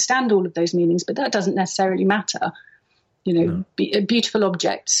car and understand all of those meanings, but that doesn't necessarily matter. No. Beautiful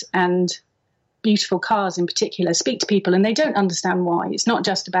objects and beautiful cars in particular speak to people, and they don't understand why. It's not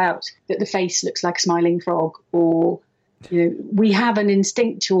just about that the face looks like a smiling frog, or, we have an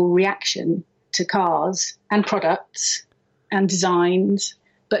instinctual reaction to cars and products and designs,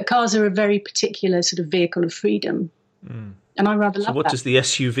 but cars are a very particular sort of vehicle of freedom. Mm. And I rather love that. So what does the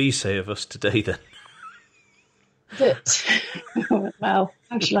SUV say of us today then? Well,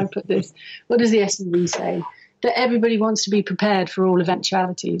 how shall I put this? What does the SUV say? that everybody wants to be prepared for all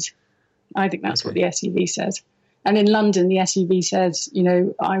eventualities. I think that's what the SUV says. And in London, the SUV says,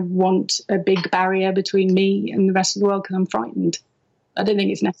 I want a big barrier between me and the rest of the world because I'm frightened. I don't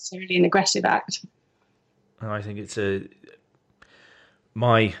think it's necessarily an aggressive act. I think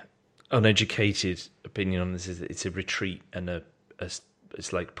my uneducated opinion on this is that it's a retreat and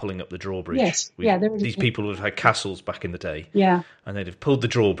it's like pulling up the drawbridge. Yes, These people would have had castles back in the day. Yeah. And they'd have pulled the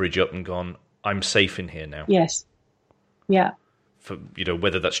drawbridge up and gone, I'm safe in here now. Yes. Yeah. For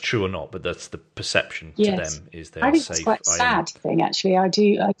whether that's true or not, but that's the perception to them is they're safe. I think it's quite a sad thing, actually. I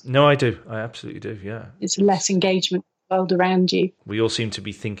do. No, I do. I absolutely do. Yeah, it's less engagement with the world around you. We all seem to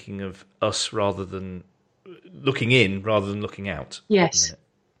be thinking of us rather than looking in, rather than looking out. Yes.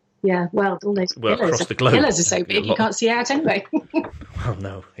 Yeah. Well, all those across the globe, pillars are so big you can't see out anyway. Well,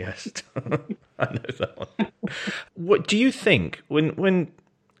 no. Yes, I know that one. What do you think when,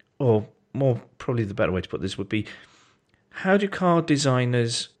 or more probably the better way to put this would be, how do car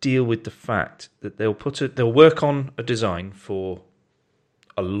designers deal with the fact that they'll work on a design for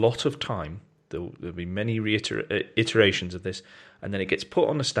a lot of time? There'll be many iterations of this, and then it gets put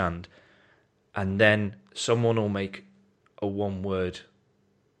on a stand, and then someone will make a one-word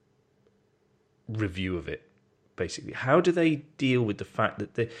review of it, basically. How do they deal with the fact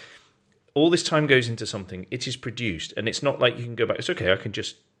that all this time goes into something, it is produced, and it's not like you can go back, it's okay, I can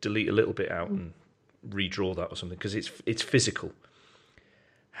just delete a little bit out and redraw that or something, because it's physical.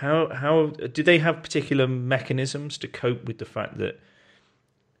 How do they have particular mechanisms to cope with the fact that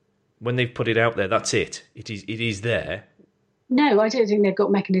when they've put it out there, that's it is there? No, I don't think they've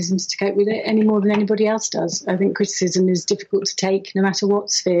got mechanisms to cope with it any more than anybody else does. I think criticism is difficult to take no matter what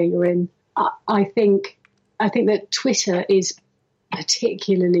sphere you're in. I think that Twitter is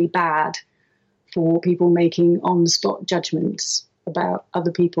particularly bad for people making on-the-spot judgments about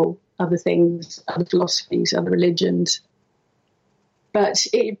other people, other things, other philosophies, other religions. But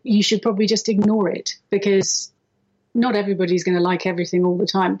you should probably just ignore it, because not everybody's going to like everything all the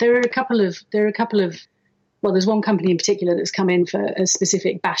time. There are a couple of well, there's one company in particular that's come in for a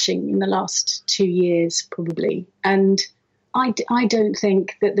specific bashing in the last 2 years, probably. And I don't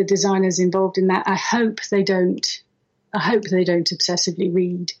think that the designers involved in that, I hope they don't obsessively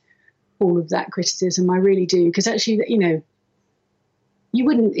read all of that criticism. I really do. Because actually, you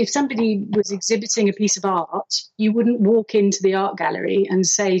wouldn't, if somebody was exhibiting a piece of art, you wouldn't walk into the art gallery and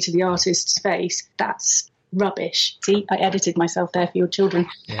say to the artist's face, that's rubbish. See, I edited myself there for your children.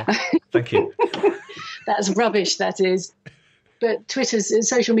 Yeah, thank you. That's rubbish, that is. But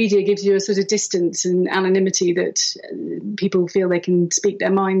social media gives you a sort of distance and anonymity that people feel they can speak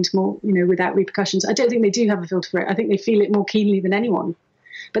their mind more, without repercussions. I don't think they do have a filter for it. I think they feel it more keenly than anyone.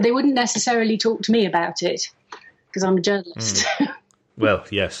 But they wouldn't necessarily talk to me about it because I'm a journalist. Well,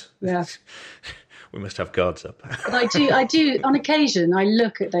 yes. Yeah. We must have guards up. But I do, on occasion, I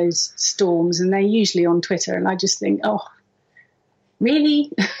look at those storms, and they're usually on Twitter, and I just think, oh,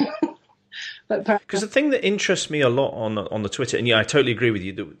 really? Because the thing that interests me a lot on the Twitter, and yeah, I totally agree with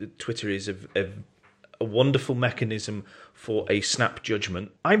you, that Twitter is a wonderful mechanism for a snap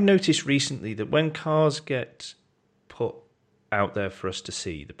judgment. I've noticed recently that when cars get put out there for us to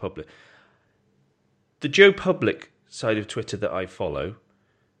see, the public, the Joe Public side of Twitter that I follow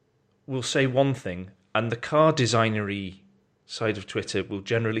will say one thing, and the car designery side of Twitter will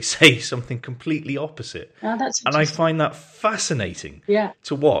generally say something completely opposite. Oh, that's and I find that fascinating yeah.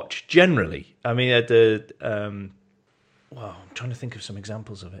 to watch, generally. I mean, I'm trying to think of some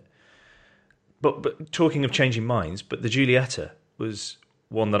examples of it. But talking of changing minds, but the Giulietta was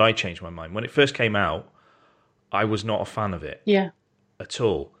one that I changed my mind. When it first came out, I was not a fan of it at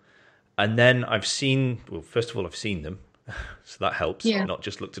all. And then first of all, I've seen them, so that helps. Yeah. I've not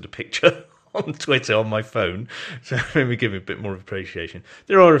just looked at a picture on Twitter on my phone, so maybe give me a bit more appreciation.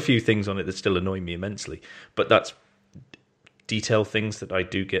 There are a few things on it that still annoy me immensely, but that's detail things that I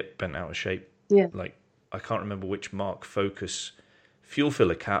do get bent out of shape. Yeah. Like, I can't remember which Mark Focus fuel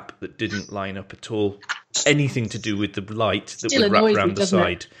filler cap that didn't line up at all. Anything to do with the light that Still would wrap annoys around me, the doesn't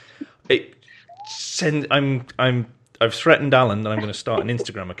side. I've threatened Alan that I'm going to start an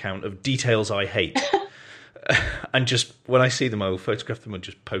Instagram account of details I hate. And just when I see them, I will photograph them and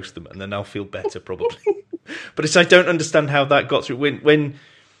just post them, and then I'll feel better probably. But I don't understand how that got through. When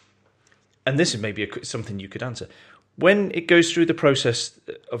and this is maybe something you could answer. When it goes through the process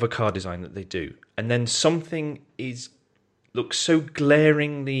of a car design that they do, and then something looks so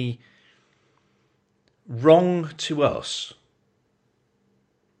glaringly wrong to us,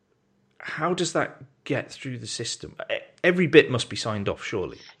 how does that get through the system? every bit must be signed off,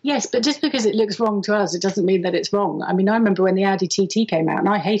 surely. Yes, but just because it looks wrong to us, it doesn't mean that it's wrong. I mean, I remember when the Audi TT came out, and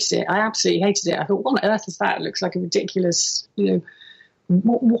I hated it. I absolutely hated it. I thought, what on earth is that? It looks like a ridiculous,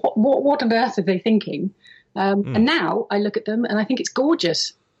 what on earth are they thinking? And now I look at them and I think it's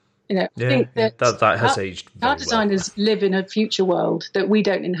gorgeous. I think that has aged very our designers live in a future world that we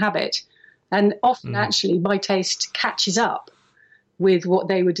don't inhabit. And often, actually, my taste catches up with what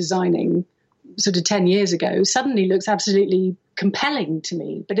they were designing sort of 10 years ago. Suddenly looks absolutely compelling to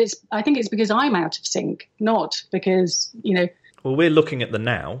me. But I think it's because I'm out of sync, not because, Well, we're looking at the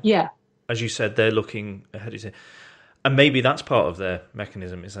now. Yeah. As you said, they're looking ahead. And maybe that's part of their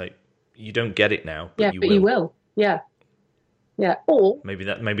mechanism. It's like, you don't get it now, but you will. Yeah. Yeah. Or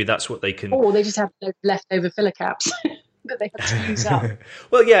maybe that's what they can. Or they just have leftover filler caps that they have to use up.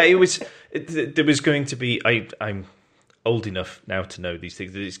 Well, yeah, there was going to be. I'm old enough now to know these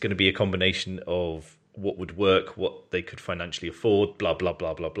things. It's going to be a combination of what would work, what they could financially afford, blah blah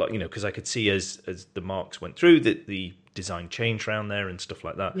blah blah blah. Because I could see as the marks went through that the design changed around there and stuff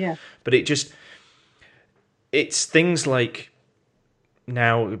like that. Yeah. But it's things like.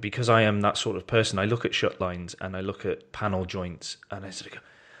 Now, because I am that sort of person, I look at shut lines and I look at panel joints and I sort of go,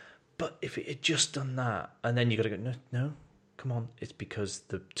 but if it had just done that, and then you got to go, no, come on, it's because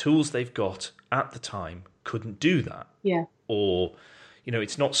the tools they've got at the time couldn't do that. Yeah. Or,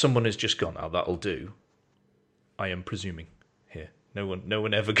 it's not someone has just gone, oh, that'll do. I am presuming here. No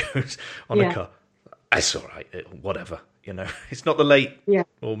one ever goes on a car. It's all right, whatever. It's not the late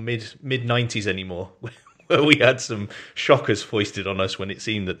or mid 90s anymore. Where we had some shockers foisted on us when it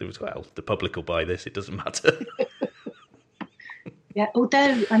seemed that there was, the public will buy this, it doesn't matter. Yeah,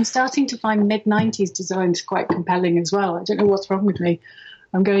 although I'm starting to find mid-90s designs quite compelling as well. I don't know what's wrong with me.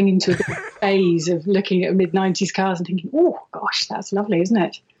 I'm going into a phase of looking at mid-90s cars and thinking, oh, gosh, that's lovely, isn't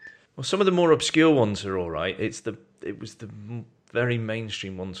it? Well, some of the more obscure ones are all right. It was the very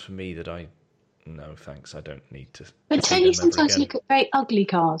mainstream ones for me that no, thanks, I don't need to. But don't you sometimes look at very ugly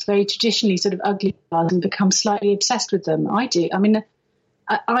cars, very traditionally sort of ugly cars, and become slightly obsessed with them? I do. I mean,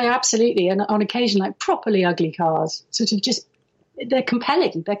 I absolutely, and on occasion, like properly ugly cars, sort of just, they're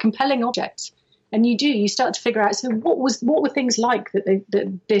compelling. They're compelling objects. And you start to figure out, so what were things like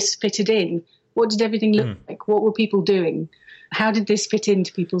that this fitted in? What did everything look like? What were people doing? How did this fit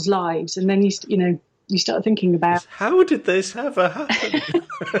into people's lives? And then you start thinking about, how did this ever happen?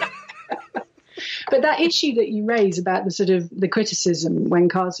 But that issue that you raise about the sort of the criticism when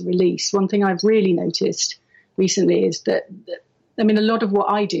cars are released, one thing I've really noticed recently is that a lot of what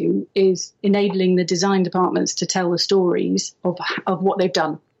I do is enabling the design departments to tell the stories of what they've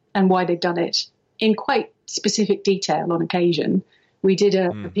done and why they've done it in quite specific detail on occasion. We did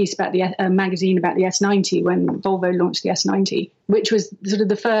a piece about a magazine about the S90 when Volvo launched the S90, which was sort of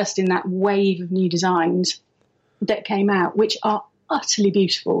the first in that wave of new designs that came out, which are utterly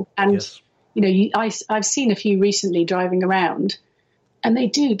beautiful. And yes. I've seen a few recently driving around, and they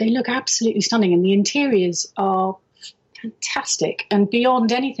look absolutely stunning, and the interiors are fantastic and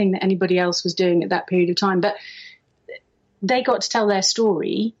beyond anything that anybody else was doing at that period of time. But they got to tell their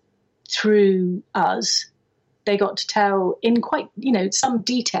story through us. They got to tell in quite, some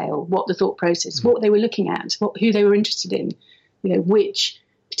detail what the thought process, what they were looking at, who they were interested in, which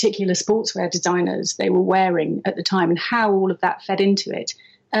particular sportswear designers they were wearing at the time, and how all of that fed into it.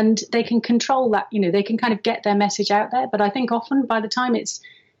 And they can control that, they can kind of get their message out there. But I think often by the time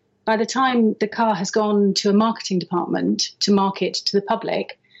the car has gone to a marketing department to market to the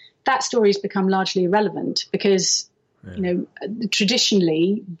public, that story has become largely irrelevant because,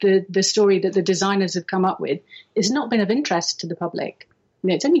 traditionally the story that the designers have come up with has not been of interest to the public.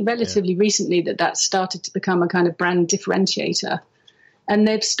 It's only relatively recently that started to become a kind of brand differentiator. And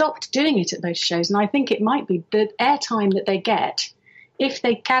they've stopped doing it at motor shows. And I think it might be the airtime that they get if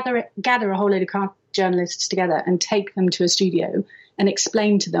they gather a whole load of car journalists together and take them to a studio and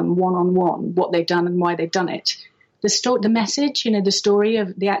explain to them one-on-one what they've done and why they've done it. The message,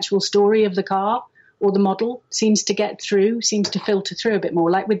 the actual story of the car or the model seems to filter through a bit more.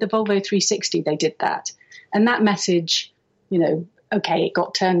 Like with the Volvo 360, they did that. And that message, it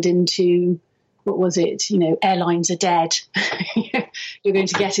got turned into, what was it? Airlines are dead. You're going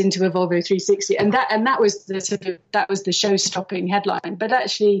to get into a Volvo 360, and that was the show-stopping headline. But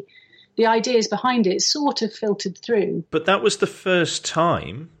actually, the ideas behind it sort of filtered through. But that was the first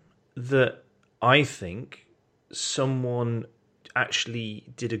time that I think someone actually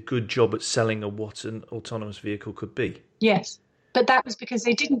did a good job at selling what an autonomous vehicle could be. Yes, but that was because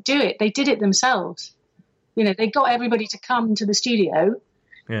they didn't do it; they did it themselves. They got everybody to come to the studio.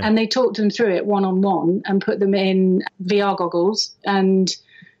 Yeah. And they talked them through it one-on-one and put them in VR goggles and,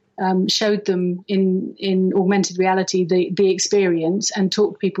 showed them in augmented reality the experience and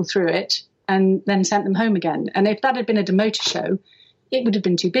talked people through it, and then sent them home again. And if that had been at a motor show, it would have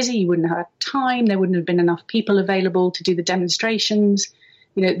been too busy. You wouldn't have had time. There wouldn't have been enough people available to do the demonstrations.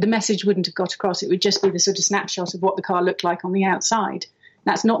 The message wouldn't have got across. It would just be the sort of snapshot of what the car looked like on the outside.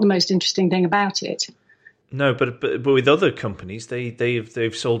 That's not the most interesting thing about it. No, but with other companies,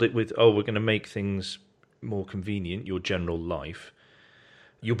 they've sold it with, we're going to make things more convenient, your general life.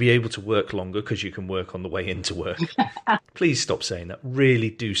 You'll be able to work longer because you can work on the way into work. Please stop saying that. Really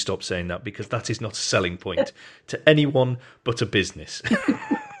do stop saying that, because that is not a selling point to anyone but a business.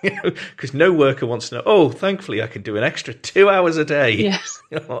 Because no worker wants to know, thankfully I can do an extra 2 hours a day yes.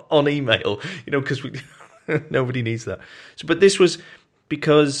 on email, because nobody needs that. So, but this was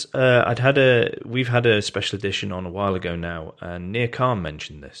because we've had a special edition on a while ago now, and Nir Khan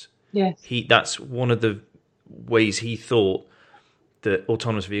mentioned this. Yes. That's one of the ways he thought that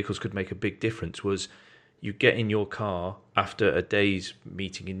autonomous vehicles could make a big difference was you get in your car after a day's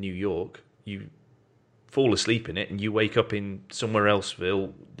meeting in New York, you fall asleep in it, and you wake up in somewhere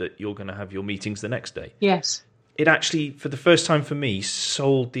elseville that you're going to have your meetings the next day. Yes. It actually, for the first time for me,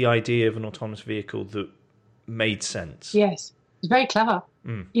 sold the idea of an autonomous vehicle that made sense. Yes. It's very clever.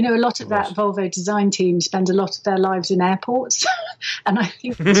 A lot of that Volvo design team spend a lot of their lives in airports. And I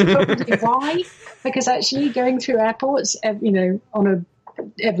think that's probably why. Because actually going through airports, on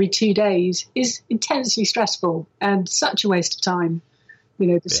every 2 days is intensely stressful and such a waste of time.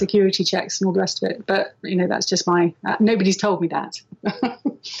 The security checks and all the rest of it. But, that's just nobody's told me that.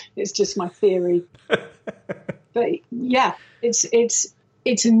 It's just my theory. But yeah, it's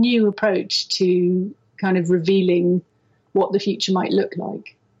a new approach to kind of revealing what the future might look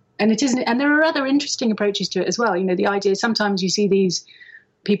like. And it isn't, and there are other interesting approaches to it as well. The idea, sometimes you see these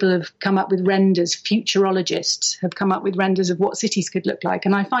people have come up with renders, futurologists have come up with renders of what cities could look like.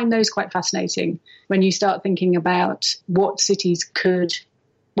 And I find those quite fascinating when you start thinking about what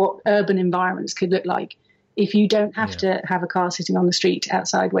urban environments could look like if you don't have to have a car sitting on the street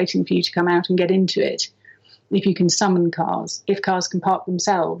outside waiting for you to come out and get into it. If you can summon cars, if cars can park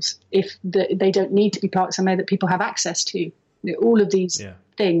themselves, if they don't need to be parked somewhere that people have access to. All of these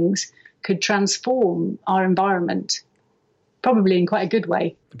things could transform our environment, probably in quite a good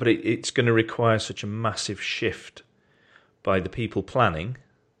way. But it's going to require such a massive shift by the people planning,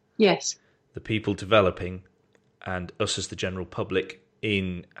 yes, the people developing, and us as the general public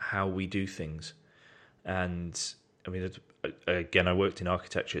in how we do things. And I mean, again, I worked in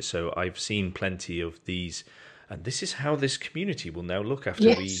architecture, so I've seen plenty of these. And this is how this community will now look after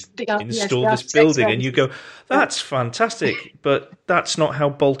we install this building. And you go, that's fantastic, but that's not how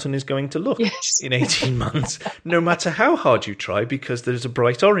Bolton is going to look in 18 months, no matter how hard you try, because there's a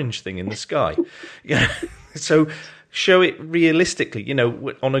bright orange thing in the sky. So show it realistically,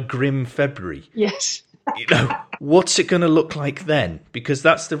 on a grim February. Yes. What's it going to look like then? Because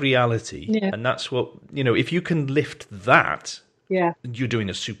that's the reality. Yeah. And that's what, if you can lift that, you're doing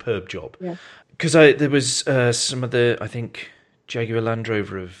a superb job. Yeah. Because there was some of I think Jaguar Land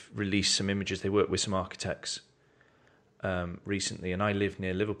Rover have released some images. They worked with some architects recently, and I live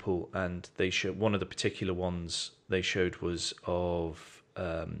near Liverpool, and they showed one of the particular ones they showed was of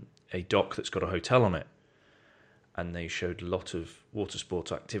a dock that's got a hotel on it, and they showed a lot of water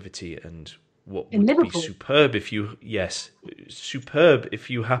sports activity and what would be superb if you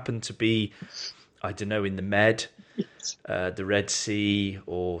happen to be, I don't know, in the Med. The Red Sea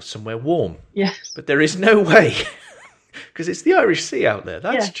or somewhere warm. Yes. But there is no way, because it's the Irish Sea out there.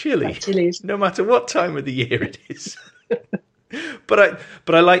 That's chilly, no matter what time of the year it is. But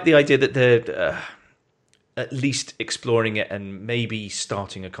I like the idea that they're at least exploring it and maybe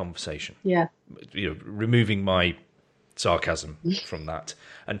starting a conversation. Yeah. Removing my sarcasm from that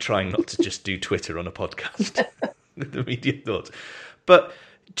and trying not to just do Twitter on a podcast. The immediate thoughts. But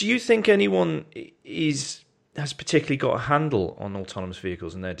do you think anyone has particularly got a handle on autonomous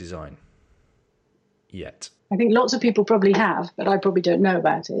vehicles and their design yet? I think lots of people probably have, but I probably don't know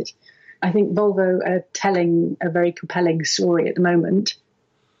about it. I think Volvo are telling a very compelling story at the moment.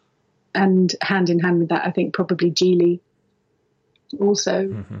 And hand in hand with that, I think probably Geely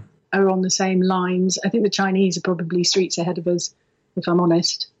also are on the same lines. I think the Chinese are probably streets ahead of us, if I'm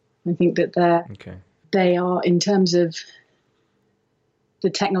honest. I think that they are, in terms of the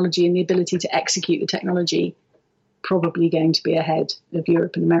technology and the ability to execute the technology, probably going to be ahead of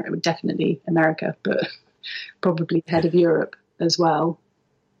Europe and America. Definitely America, but probably ahead of Europe as well.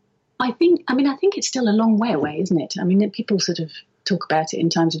 I think it's still a long way away, isn't it? I mean, people sort of talk about it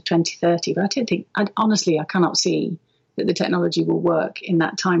in terms of 2030, but I cannot see that the technology will work in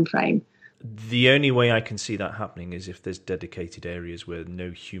that time frame. The only way I can see that happening is if there's dedicated areas where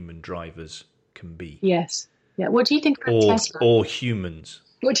no human drivers can be. Yes. Yeah. What do you think about Tesla? Or humans.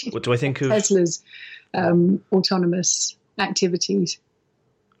 What do I think of Tesla's autonomous activities?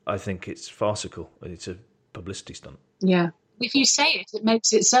 I think it's farcical. It's a publicity stunt. Yeah. If you say it, it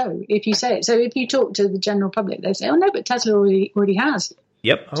makes it so. If you say it. So if you talk to the general public, they say, oh, no, but Tesla already has.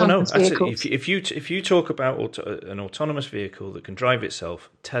 Yep. Oh, no. Absolutely. If you talk about an autonomous vehicle that can drive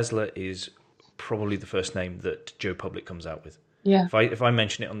itself, Tesla is probably the first name that Joe Public comes out with. Yeah. If I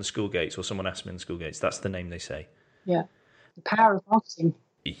mention it on the school gates or someone asks me on the school gates, that's the name they say. Yeah. The power of marketing.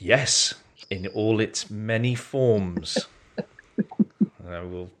 Yes, in all its many forms. I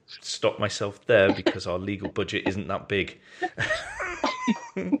will stop myself there because our legal budget isn't that big.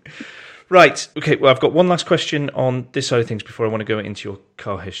 Right. Okay. Well, I've got one last question on this side of things before I want to go into your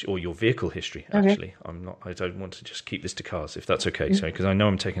car history or your vehicle history. Actually, okay. I don't want to just keep this to cars, if that's okay. Sorry, because I know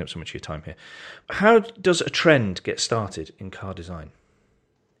I'm taking up so much of your time here. How does a trend get started in car design?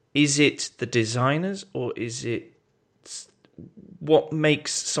 Is it the designers, or is it what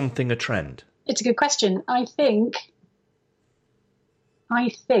makes something a trend? It's a good question. I think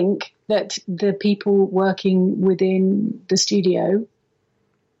that the people working within the studio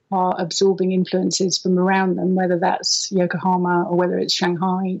are absorbing influences from around them, whether that's Yokohama or whether it's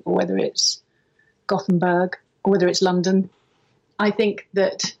Shanghai or whether it's Gothenburg or whether it's London. I think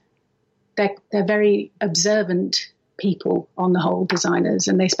that they're very observant people on the whole, designers,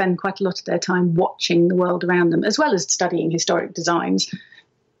 and they spend quite a lot of their time watching the world around them as well as studying historic designs.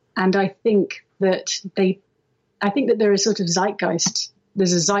 And I think that there is sort of zeitgeist.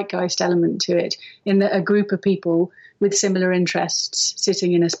 There's a zeitgeist element to it, in that a group of people with similar interests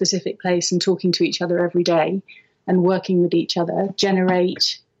sitting in a specific place and talking to each other every day and working with each other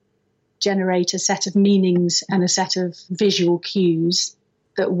generate a set of meanings and a set of visual cues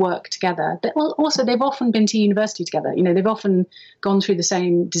that work together. But also, they've often been to university together. They've often gone through the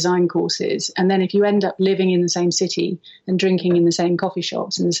same design courses. And then if you end up living in the same city and drinking in the same coffee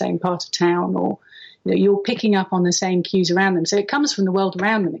shops in the same part of town, or you're picking up on the same cues around them. So it comes from the world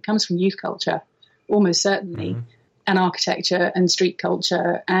around them. It comes from youth culture, almost certainly, and architecture and street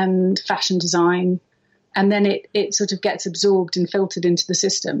culture and fashion design. And then it sort of gets absorbed and filtered into the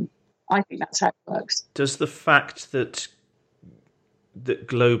system. I think that's how it works. Does the fact that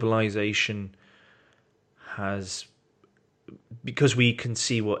globalization has, because we can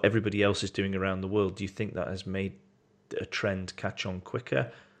see what everybody else is doing around the world, do you think that has made a trend catch on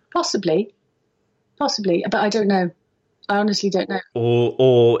quicker? Possibly, but I don't know. I honestly don't know.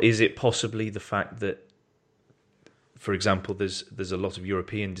 Or is it possibly the fact that, for example, there's a lot of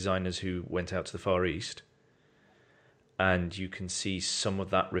European designers who went out to the Far East, and you can see some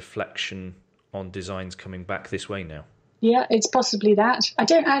of that reflection on designs coming back this way now? Yeah, it's possibly that. I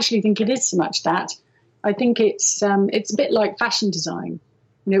don't actually think it is so much that. I think it's a bit like fashion design.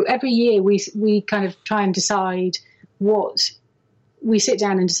 Every year we kind of try and decide we sit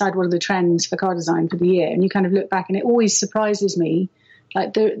down and decide what are the trends for car design for the year, and you kind of look back, and it always surprises me.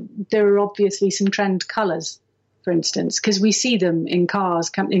 Like there are obviously some trend colours, for instance, because we see them in cars,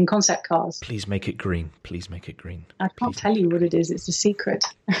 in concept cars. Please make it green. Please make it green. I can't tell you what it is. It's a secret.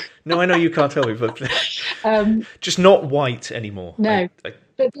 No, I know you can't tell me, but just not white anymore. No.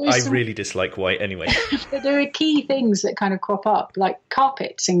 I really dislike white anyway. But there are key things that kind of crop up, like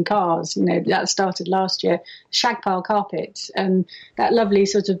carpets in cars. That started last year. Shag pile carpets, and that lovely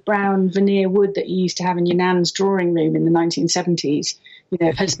sort of brown veneer wood that you used to have in your nan's drawing room in the 1970s.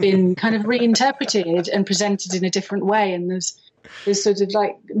 Has been kind of reinterpreted and presented in a different way. And there's sort of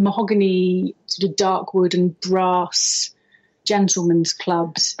like mahogany, sort of dark wood and brass gentlemen's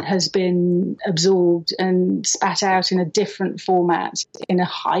clubs has been absorbed and spat out in a different format in a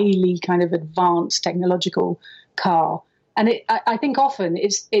highly kind of advanced technological car. And I think often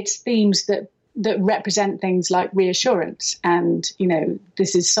it's themes that represent things like reassurance and,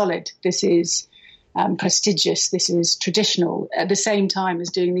 this is solid, this is prestigious, this is traditional, at the same time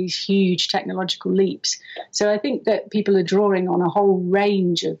as doing these huge technological leaps. So I think that people are drawing on a whole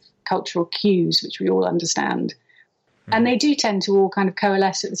range of cultural cues, which we all understand. And they do tend to all kind of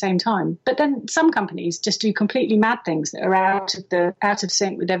coalesce at the same time. But then some companies just do completely mad things that are out of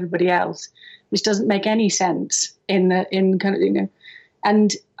sync with everybody else, which doesn't make any sense in kind of,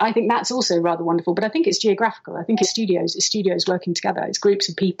 And I think that's also rather wonderful. But I think it's geographical. I think it's studios working together. It's groups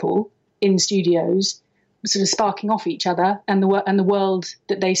of people in studios sort of sparking off each other and the world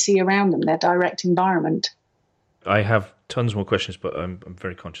that they see around them, their direct environment. I have tons more questions, but I'm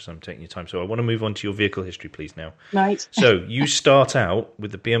very conscious I'm taking your time. So I want to move on to your vehicle history, please, now. Right. So you start out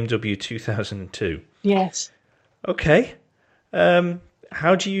with the BMW 2002. Yes. Okay.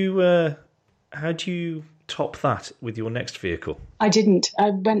 How do you how do you top that with your next vehicle? I didn't.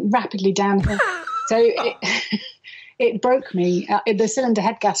 I went rapidly downhill. So it broke me. The cylinder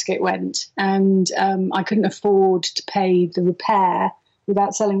head gasket went, and I couldn't afford to pay the repair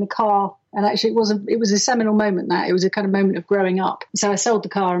without selling the car. And actually, it was a seminal moment. That it was a kind of moment of growing up. So I sold the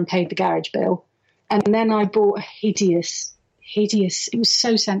car and paid the garage bill, and then I bought a hideous. It was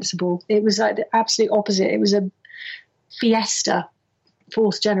so sensible. It was like the absolute opposite. It was a Fiesta,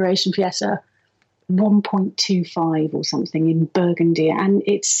 fourth generation Fiesta, 1.25 or something in burgundy, and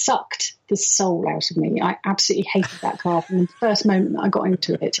it sucked the soul out of me. I absolutely hated that car from the first moment that I got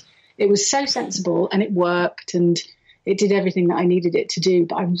into it. It was so sensible, and it worked, and it did everything that I needed it to do,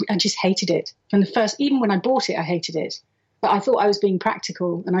 but I just hated it. From the first, even when I bought it, I hated it. But I thought I was being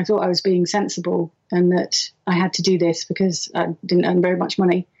practical, and I thought I was being sensible, and that I had to do this because I didn't earn very much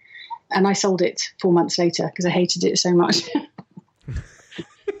money. And I sold it 4 months later because I hated it so much.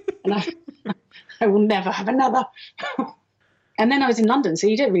 And I will never have another. And then I was in London, so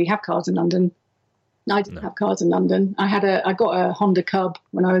you don't really have cars in London. I didn't have cars in London. I got a Honda Cub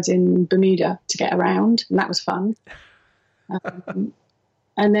when I was in Bermuda to get around, and that was fun.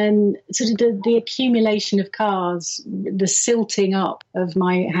 And then sort of the accumulation of cars, the silting up of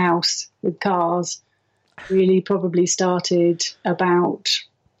my house with cars really probably started about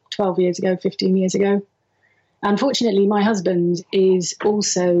 12 years ago, 15 years ago. Unfortunately, my husband is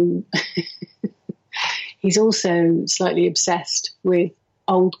also, he's also slightly obsessed with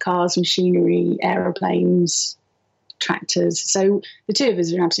old cars, machinery, aeroplanes, tractors. So the two of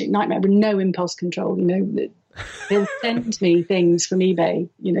us are an absolute nightmare with no impulse control, you know. He'll send me things from eBay,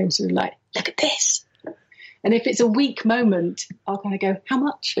 you know, sort of like, look at this. And if it's a weak moment, I'll kind of go, how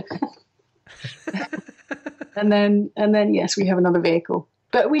much? and then yes, we have another vehicle.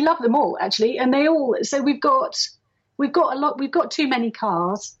 But we love them all, actually, and they all. So we've got a lot. We've got too many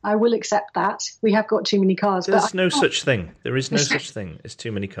cars. I will accept that. We have got too many cars. There's no such thing. There is no such thing as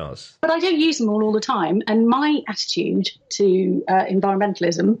too many cars. But I don't use them all the time. And my attitude to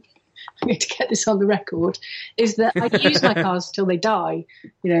environmentalism, I'm going to get this on the record, is that I use my cars till they die.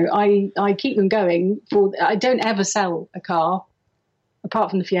 You know, I keep them going. I don't ever sell a car,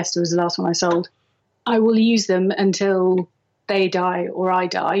 apart from the Fiesta was the last one I sold. I will use them until they die or I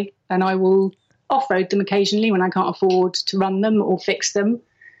die, and I will off-road them occasionally when I can't afford to run them or fix them,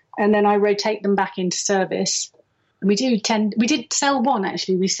 and then I rotate them back into service. And we did sell one,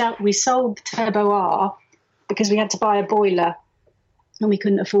 actually. We sold the Turbo R because we had to buy a boiler and we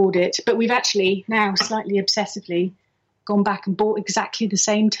couldn't afford it. But we've actually now slightly obsessively gone back and bought exactly the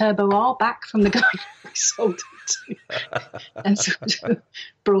same Turbo R back from the guy we sold it to and sort of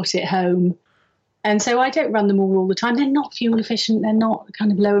brought it home. And so I don't run them all the time. They're not fuel efficient. They're not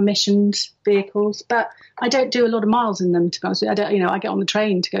kind of low emissions vehicles, but I don't do a lot of miles in them, to be honest with you. I get on the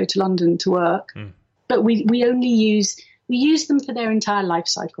train to go to London to work, but we only use them for their entire life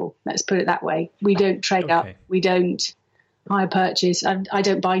cycle. Let's put it that way. We don't trade up. We don't hire purchase. I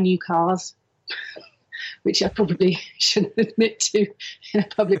don't buy new cars, which I probably shouldn't admit to in a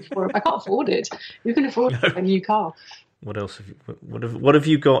public forum. I can't afford it. Who can afford a new car? What else have you? What have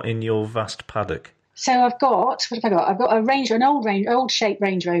you got in your vast paddock? So what have I got? I've got an old shape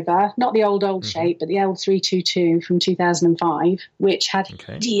Range Rover, not the old shape, but the L322 from 2005, which had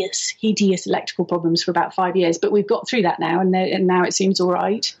hideous electrical problems for about 5 years. But we've got through that now, and now it seems all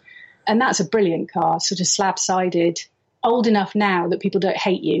right. And that's a brilliant car, sort of slab-sided, old enough now that people don't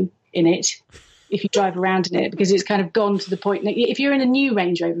hate you in it if you drive around in it, because it's kind of gone to the point. If you're in a new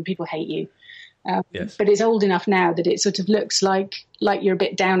Range Rover, people hate you. Yes. But it's old enough now that it sort of looks like you're a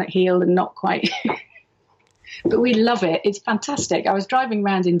bit down at heel and not quite. But we love it. It's fantastic. I was driving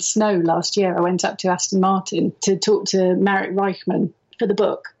around in snow last year. I went up to Aston Martin to talk to Marek Reichman for the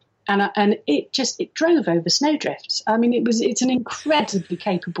book, and it drove over snowdrifts. I mean, it's an incredibly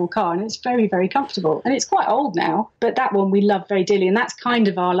capable car, and it's very, very comfortable. And it's quite old now, but that one we love very dearly, and that's kind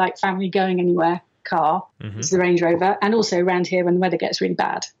of our like family going anywhere car. It's the Range Rover. And also around here when the weather gets really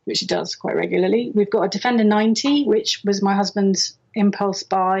bad, which it does quite regularly, we've got a Defender 90, which was my husband's impulse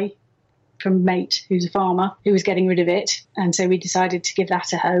buy from a mate who's a farmer who was getting rid of it, and so we decided to give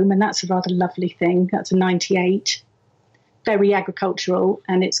that a home, and that's a rather lovely thing. That's a 98, very agricultural,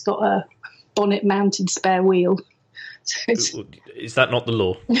 and it's got a bonnet mounted spare wheel. So is that not the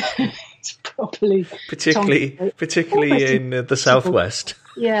law? It's properly particularly in the southwest.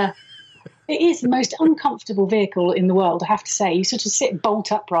 Yeah. It is the most uncomfortable vehicle in the world, I have to say. You sort of sit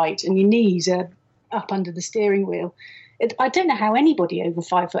bolt upright and your knees are up under the steering wheel. I don't know how anybody over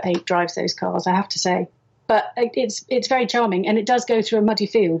 5'8" drives those cars, I have to say. But it's very charming, and it does go through a muddy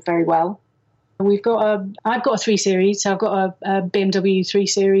field very well. I've got a 3 Series, so I've got a BMW 3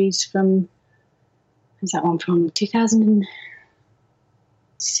 Series from Is that one from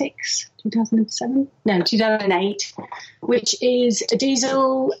 2006, 2007? No, 2008, which is a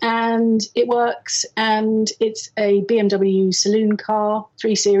diesel, and it works, and it's a BMW saloon car,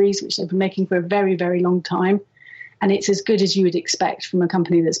 3 Series, which they've been making for a very, very long time. And it's as good as you would expect from a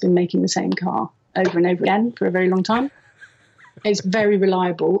company that's been making the same car over and over again for a very long time. It's very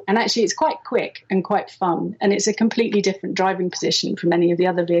reliable, and actually it's quite quick and quite fun, and it's a completely different driving position from any of the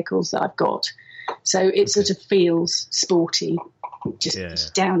other vehicles that I've got. So it sort of feels sporty,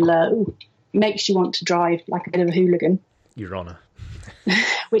 just down low. It makes you want to drive like a bit of a hooligan. Your Honour.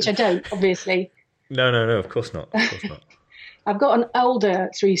 Which I don't, obviously. No, of course not. Of course not. I've got an older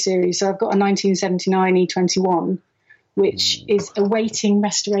 3 Series, so I've got a 1979 E21, which is awaiting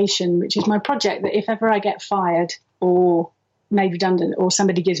restoration, which is my project that if ever I get fired or made redundant or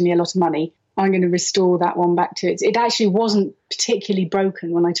somebody gives me a lot of money, I'm going to restore that one back to it. It actually wasn't particularly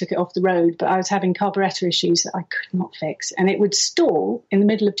broken when I took it off the road, but I was having carburettor issues that I could not fix. And it would stall in the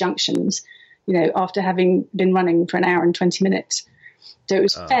middle of junctions, after having been running for an hour and 20 minutes. So it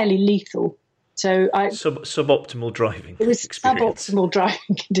was fairly lethal. So suboptimal driving. It was experience. Suboptimal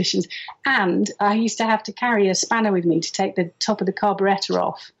driving conditions. And I used to have to carry a spanner with me to take the top of the carburettor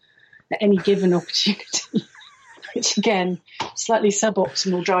off at any given opportunity. Which again, slightly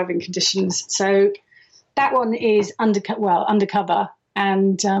suboptimal driving conditions. So that one is undercover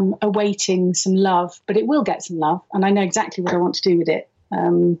and awaiting some love, but it will get some love, and I know exactly what I want to do with it.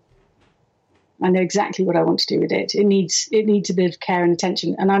 It needs a bit of care and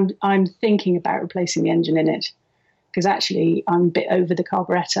attention, and I'm thinking about replacing the engine in it, because actually I'm a bit over the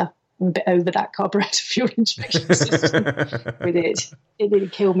carburettor. I'm a bit over that carburettor fuel injection system with it. It really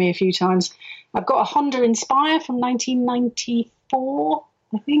killed me a few times. I've got a Honda Inspire from 1994,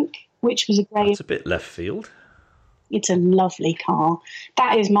 I think, which was a grey. That's a bit left field. It's a lovely car.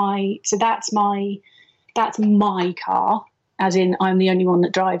 That's my car, as in I'm the only one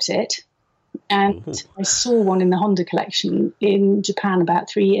that drives it. And I saw one in the Honda collection in Japan about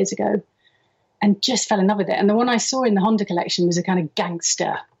 3 years ago and just fell in love with it. And the one I saw in the Honda collection was a kind of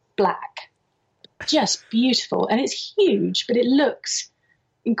gangster black, just beautiful. And it's huge, but it looks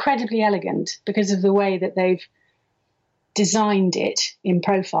incredibly elegant because of the way that they've designed it in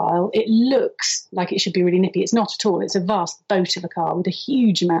profile. It looks like it should be really nippy. It's not at all. It's a vast boat of a car with a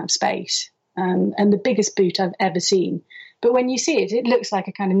huge amount of space, and the biggest boot I've ever seen. But when you see it, it looks like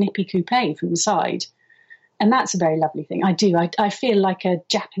a kind of nippy coupe from the side. And that's a very lovely thing. I feel like a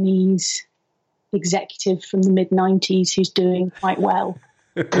Japanese executive from the mid-90s who's doing quite well.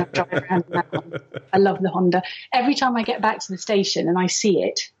 I drive around in that one. I love the Honda. Every time I get back to the station and I see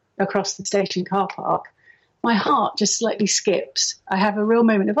it across the station car park, my heart just slightly skips. I have a real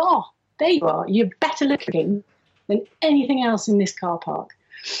moment of, there you are. You're better looking than anything else in this car park.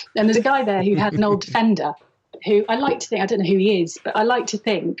 And there's a guy there who had an old Defender who I like to think, I don't know who he is, but I like to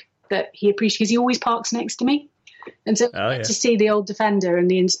think that he appreciates, because he always parks next to me. And so I get to see the old Defender and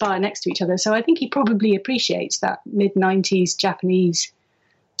the Inspire next to each other. So I think he probably appreciates that mid-90s Japanese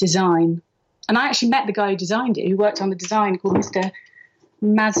design. And I actually met the guy who designed it, who worked on the design, called Mr.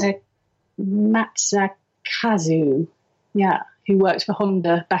 Matsakazu, who worked for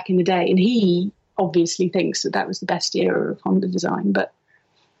Honda back in the day. And he obviously thinks that was the best era of Honda design, but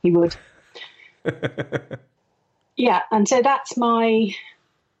he would. And so that's my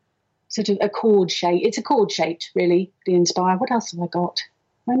sort of Accord shape. It's Accord shaped, really, the Inspire. What else have I got?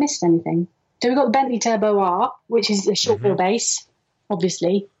 Have I missed anything? So we've got the Bentley Turbo R, which is a short wheelbase,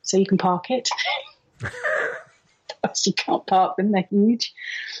 obviously, so you can park it. Otherwise you can't park them, they're huge.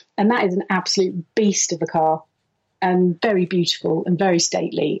 And that is an absolute beast of a car, and very beautiful and very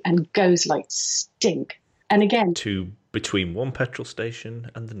stately, and goes like stink. And again, between one petrol station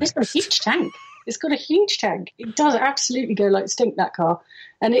and the next. It's got a huge tank. It's got a huge tank. It does absolutely go like stink, that car.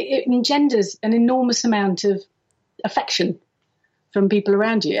 And it engenders an enormous amount of affection from people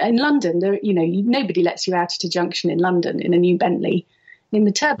around you. In London, nobody lets you out at a junction in London in a new Bentley. In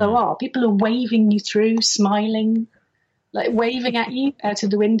the Turbo R, people are waving you through, smiling, like waving at you out of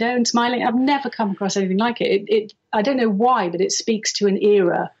the window and smiling. I've never come across anything like it. I don't know why, but it speaks to an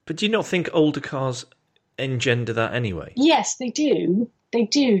era. But do you not think older cars engender that anyway? Yes, they do. They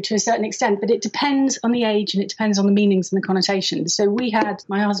do to a certain extent, but it depends on the age and it depends on the meanings and the connotations. So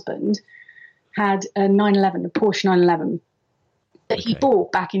my husband had a 911, a Porsche 911 that he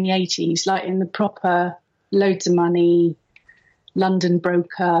bought back in the 80s, like in the proper loads of money, London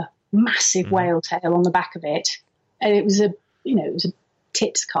broker, massive whale tail on the back of it. And it was a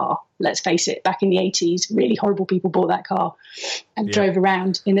tits car. Let's face it, back in the 80s, really horrible people bought that car and drove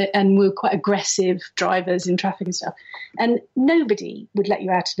around in it and were quite aggressive drivers in traffic and stuff. And nobody would let you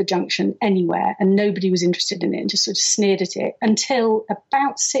out of the junction anywhere, and nobody was interested in it and just sort of sneered at it until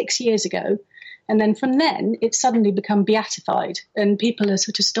about 6 years ago. And then from then, it's suddenly become beatified, and people are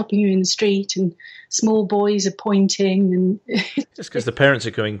sort of stopping you in the street, and small boys are pointing. And just because the parents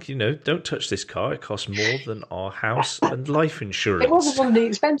are going, don't touch this car. It costs more than our house and life insurance. It wasn't one of the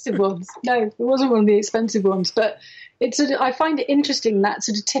expensive ones. No, it wasn't one of the expensive ones. But it's I find it interesting, that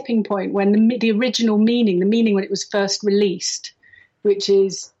sort of tipping point when the original meaning, the meaning when it was first released, which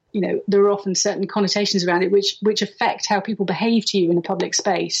is, there are often certain connotations around it which affect how people behave to you in a public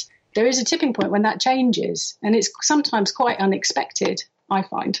space. There is a tipping point when that changes, and it's sometimes quite unexpected, I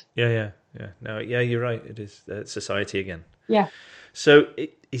find. Yeah. No, yeah, you're right. It is society again. Yeah. So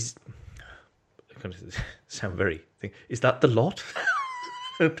it is. I'm going to sound very. Is that the lot?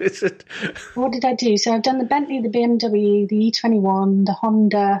 Is it? What did I do? So I've done the Bentley, the BMW, the E21, the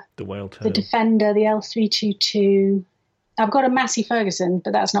Honda, the Whaletail, the Defender, the L322. I've got a Massey Ferguson,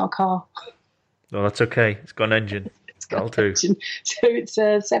 but that's not a car. No, that's okay. It's got an engine. That'll do. So it's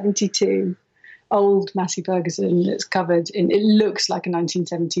a 72 old Massey Ferguson that's covered in, it looks like a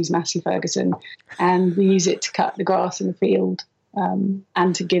 1970s Massey Ferguson, and we use it to cut the grass in the field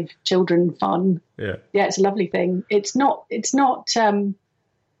and to give children fun. Yeah, it's a lovely thing. It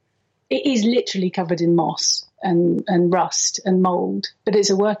is literally covered in moss and rust and mould, but it's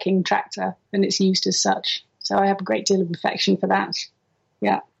a working tractor and it's used as such. So I have a great deal of affection for that.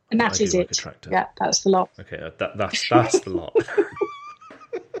 Yeah. And that is it. Yeah, that's the lot. Okay, that's the lot.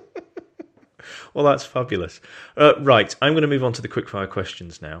 Well, that's fabulous. Right, I'm going to move on to the quickfire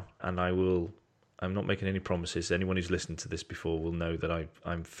questions now, and I'm not making any promises. Anyone who's listened to this before will know that I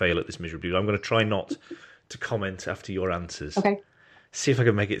fail at this miserably. I'm going to try not to comment after your answers. Okay. See if I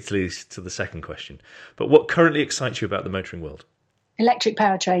can make it to the second question. But what currently excites you about the motoring world? Electric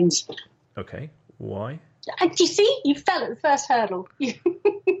powertrains. Okay, why? And you see, you fell at the first hurdle.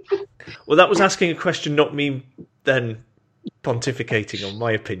 Well, that was asking a question, not me then pontificating on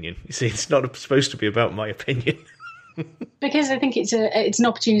my opinion. You see, it's not supposed to be about my opinion. Because I think it's an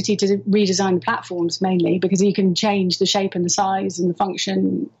opportunity to redesign the platforms mainly, because you can change the shape and the size and the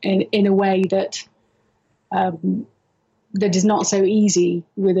function in a way that that is not so easy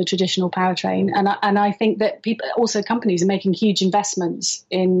with a traditional powertrain. And I think that companies are making huge investments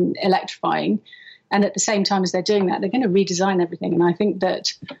in electrifying. And at the same time as they're doing that, they're going to redesign everything. And I think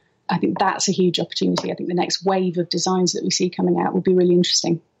that's a huge opportunity. I think the next wave of designs that we see coming out will be really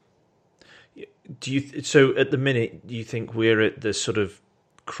interesting. So at the minute, do you think we're at the sort of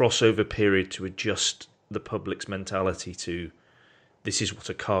crossover period to adjust the public's mentality to this is what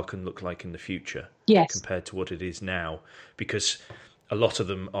a car can look like in the future? Yes. Compared to what it is now? Because a lot of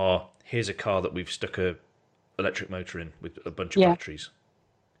them are, here's a car that we've stuck a electric motor in with a bunch of batteries.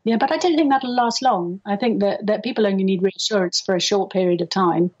 Yeah, but I don't think that'll last long. I think that people only need reassurance for a short period of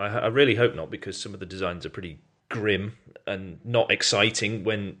time. I really hope not, because some of the designs are pretty grim and not exciting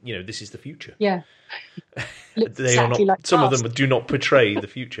when, this is the future. Yeah. They are not. Like some of them do not portray the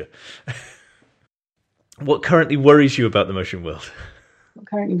future. What currently worries you about the motoring world? What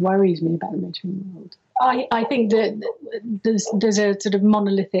currently worries me about the motoring world? I think that there's a sort of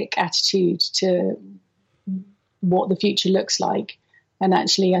monolithic attitude to what the future looks like. And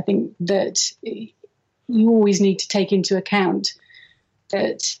actually, I think that you always need to take into account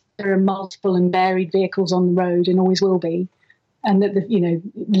that there are multiple and varied vehicles on the road, and always will be, and that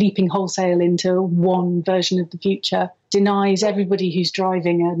leaping wholesale into one version of the future denies everybody who's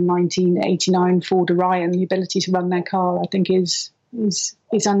driving a 1989 Ford Orion the ability to run their car. I think is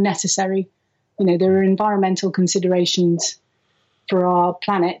unnecessary. There are environmental considerations for our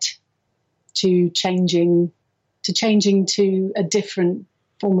planet to changing to a different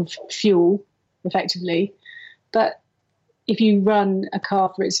form of fuel, effectively. But if you run a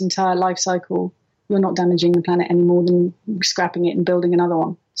car for its entire life cycle, you're not damaging the planet any more than scrapping it and building another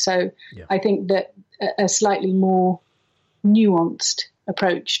one. So I think that a slightly more nuanced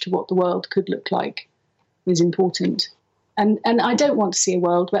approach to what the world could look like is important. And I don't want to see a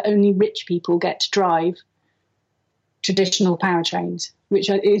world where only rich people get to drive traditional powertrains, which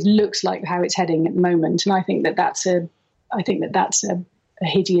it looks like how it's heading at the moment. And I think that's a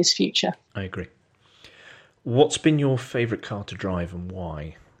hideous future. I agree. What's been your favourite car to drive and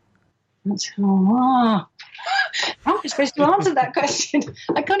why? How am I supposed to answer that question?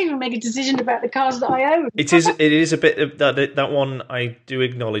 I can't even make a decision about the cars that I own. It is a bit of that one. I do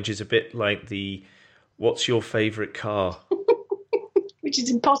acknowledge is a bit like the "What's your favourite car?" Which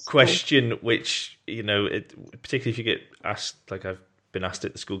is impossible question. Which particularly if you get asked, like I've been asked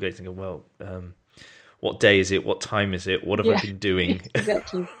at the school gates and go, well, what day is it? What time is it? What have I been doing?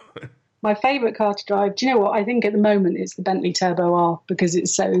 Exactly. My favourite car to drive, do you know what? I think at the moment it's the Bentley Turbo R because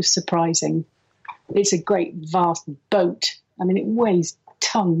it's so surprising. It's a great, vast boat. I mean, it weighs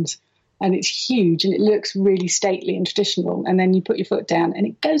tons and it's huge and it looks really stately and traditional. And then you put your foot down and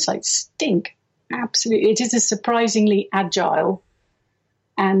it goes like stink. Absolutely. It is a surprisingly agile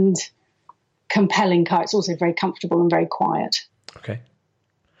and compelling car. It's also very comfortable and very quiet. Okay.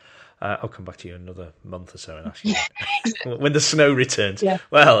 I'll come back to you in another month or so and ask you when the snow returns. Yeah.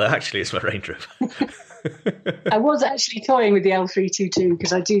 Well, actually, it's my Range Rover. I was actually toying with the L322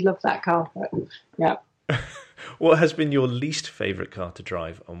 because I do love that car. But, yeah. What has been your least favourite car to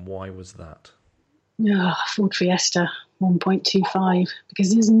drive and why was that? Ford Fiesta 1.25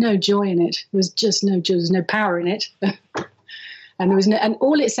 because there's no joy in it. There was just no joy. There's no power in it. And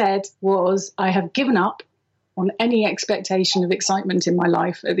all it said was, I have given up on any expectation of excitement in my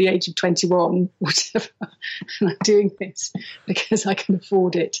life at the age of 21, whatever, and I'm doing this because I can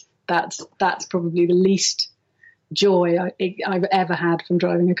afford it. That's probably the least joy I've ever had from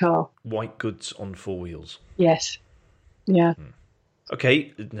driving a car. White goods on four wheels. Yes. Yeah.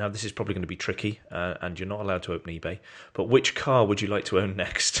 Okay, now this is probably going to be tricky, and you're not allowed to open eBay, but which car would you like to own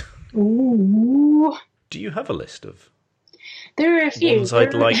next? Ooh. Do you have a list of There are a few ones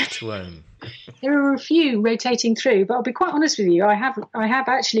I'd like to own? There are a few rotating through, but I'll be quite honest with you. I have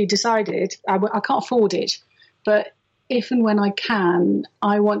actually decided I can't afford it, but if and when I can,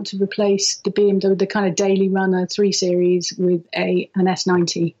 I want to replace the BMW, the kind of daily runner 3 Series, with an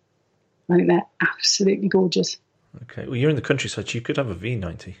S90. I think they're absolutely gorgeous. Okay, well, you're in the countryside, so you could have a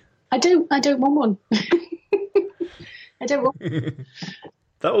V90. I don't want one. I don't want.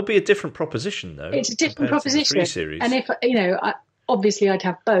 That would be a different proposition, though. It's a different proposition. 3 Series. And if obviously I'd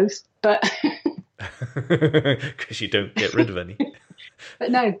have both, but because you don't get rid of any.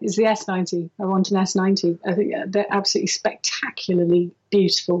 But no, it's the S90. I want an S90. I think they're absolutely spectacularly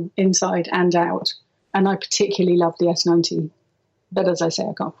beautiful inside and out, and I particularly love the S90. But as I say,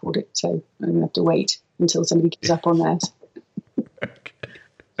 I can't afford it, so I'm going to have to wait until somebody gives up on theirs.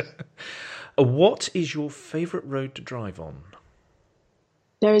 Okay. What is your favourite road to drive on?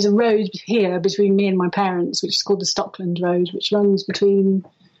 There is a road here between me and my parents, which is called the Stockland Road, which runs between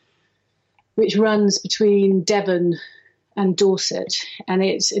Devon and Dorset, and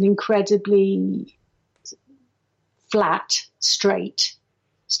it's an incredibly flat, straight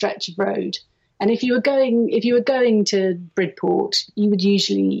stretch of road. And if you were going to Bridport, you would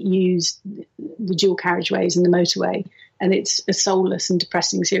usually use the dual carriageways and the motorway, and it's a soulless and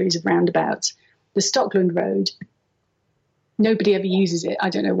depressing series of roundabouts. The Stockland Road, nobody ever uses it.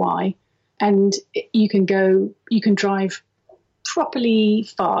 I don't know why. And you can drive properly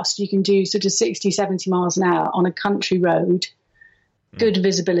fast. You can do sort of 60, 70 miles an hour on a country road, good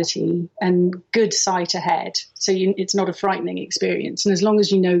visibility and good sight ahead. So it's not a frightening experience. And as long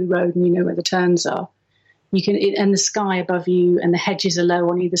as you know the road and you know where the turns are, and the sky above you and the hedges are low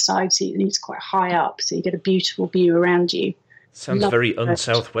on either side, so it's quite high up. So you get a beautiful view around you. Sounds very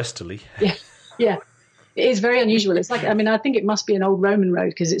un-southwesterly. Yeah. Yeah. It is very unusual. It's like, I think it must be an old Roman road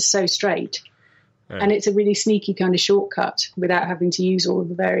because it's so straight. Yeah. And it's a really sneaky kind of shortcut without having to use all of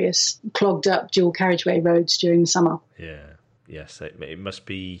the various clogged up dual carriageway roads during the summer. Yeah. Yes. It must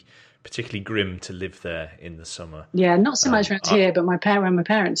be particularly grim to live there in the summer. Yeah. Not so much around here, but my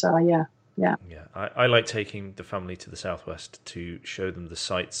parents are. Yeah. Yeah. Yeah. I like taking the family to the southwest to show them the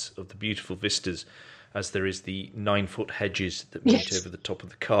sights of the beautiful vistas, as there is the 9-foot hedges that meet over the top of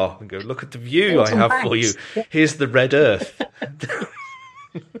the car, and go, look at the view I have for you. Yeah. Here's the red earth.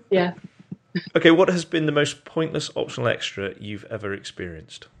 Yeah. Okay, what has been the most pointless optional extra you've ever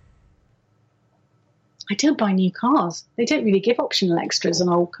experienced? I don't buy new cars. They don't really give optional extras on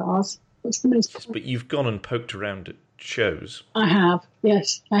old cars. What's the most? Yes, but you've gone and poked around at shows. I have.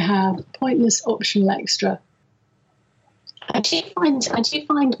 Yes, I have. Pointless optional extra. I do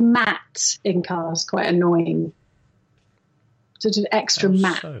find mats in cars quite annoying. Sort of extra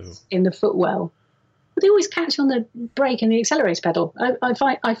mats in the footwell. But they always catch on the brake and the accelerator pedal. I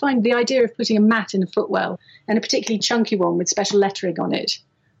find the idea of putting a mat in a footwell, and a particularly chunky one with special lettering on it,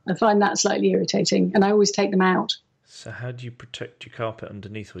 I find that slightly irritating, and I always take them out. So how do you protect your carpet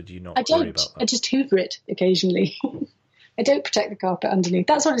underneath, or do you not worry about that? I just hoover it occasionally. I don't protect the carpet underneath.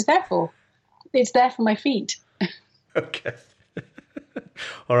 That's what it's there for. It's there for my feet. Okay.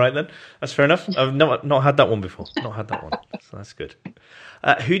 All right, then. That's fair enough. I've not had that one before. Not had that one. So that's good.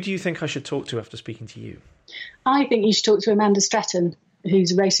 Who do you think I should talk to after speaking to you? I think you should talk to Amanda Stratton,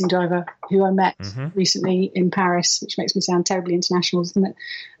 who's a racing driver who I met recently in Paris, which makes me sound terribly international, doesn't it?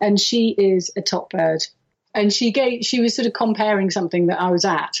 And she is a top bird. And she was sort of comparing something that I was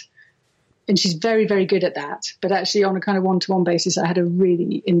at. And she's very, very good at that. But actually, on a kind of one-to-one basis, I had a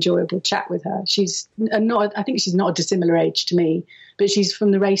really enjoyable chat with her. I think she's not a dissimilar age to me, but she's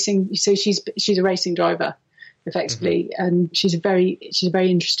from the racing. So she's a racing driver, effectively, and she's a very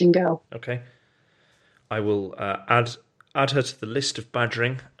interesting girl. Okay, I will add her to the list of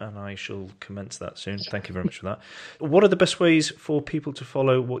badgering, and I shall commence that soon. Thank you very much for that. What are the best ways for people to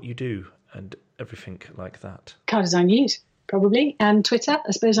follow what you do and everything like that? Car Design News. Probably, and Twitter.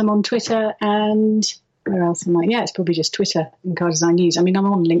 I suppose I'm on Twitter, and where else am I? Yeah, it's probably just Twitter and Car Design News. I mean, I'm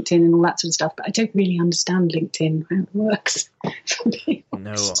on LinkedIn and all that sort of stuff, but I don't really understand LinkedIn, how it works.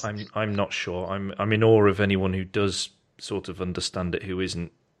 No, I'm not sure. I'm in awe of anyone who does sort of understand it, who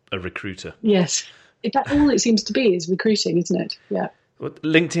isn't a recruiter. Yes, all it seems to be is recruiting, isn't it? Yeah. Well,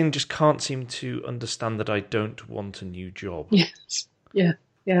 LinkedIn just can't seem to understand that I don't want a new job. Yes. Yeah.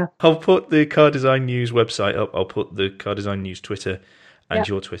 Yeah. I'll put the Car Design News website up. I'll put the Car Design News Twitter and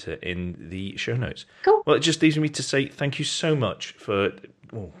your Twitter in the show notes. Cool. Well, it just leaves me to say thank you so much for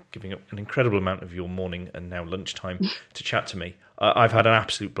giving up an incredible amount of your morning and now lunchtime to chat to me. I've had an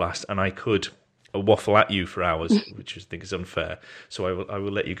absolute blast, and I could waffle at you for hours, which I think is unfair. So I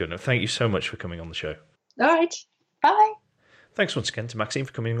will let you go now. Thank you so much for coming on the show. All right. Bye. Thanks once again to Maxine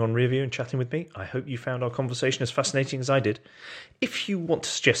for coming on Rearview and chatting with me. I hope you found our conversation as fascinating as I did. If you want to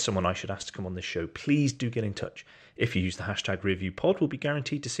suggest someone I should ask to come on this show, please do get in touch. If you use the hashtag RearviewPod, we'll be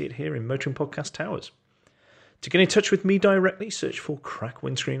guaranteed to see it here in Motoring Podcast Towers. To get in touch with me directly, search for Crack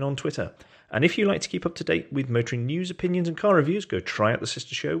Windscreen on Twitter. And if you like to keep up to date with motoring news, opinions and car reviews, go try out the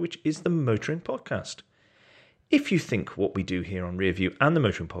sister show, which is the Motoring Podcast. If you think what we do here on Rearview and the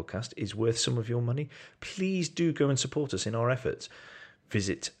Motoring Podcast is worth some of your money, please do go and support us in our efforts.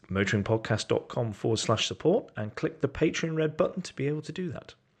 Visit motoringpodcast.com/support and click the Patreon red button to be able to do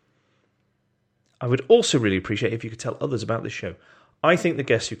that. I would also really appreciate if you could tell others about this show. I think the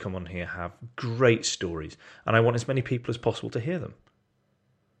guests who come on here have great stories, and I want as many people as possible to hear them.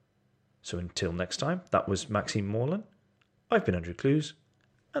 So until next time, that was Maxime Morland. I've been Andrew Clues,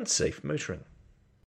 and safe motoring.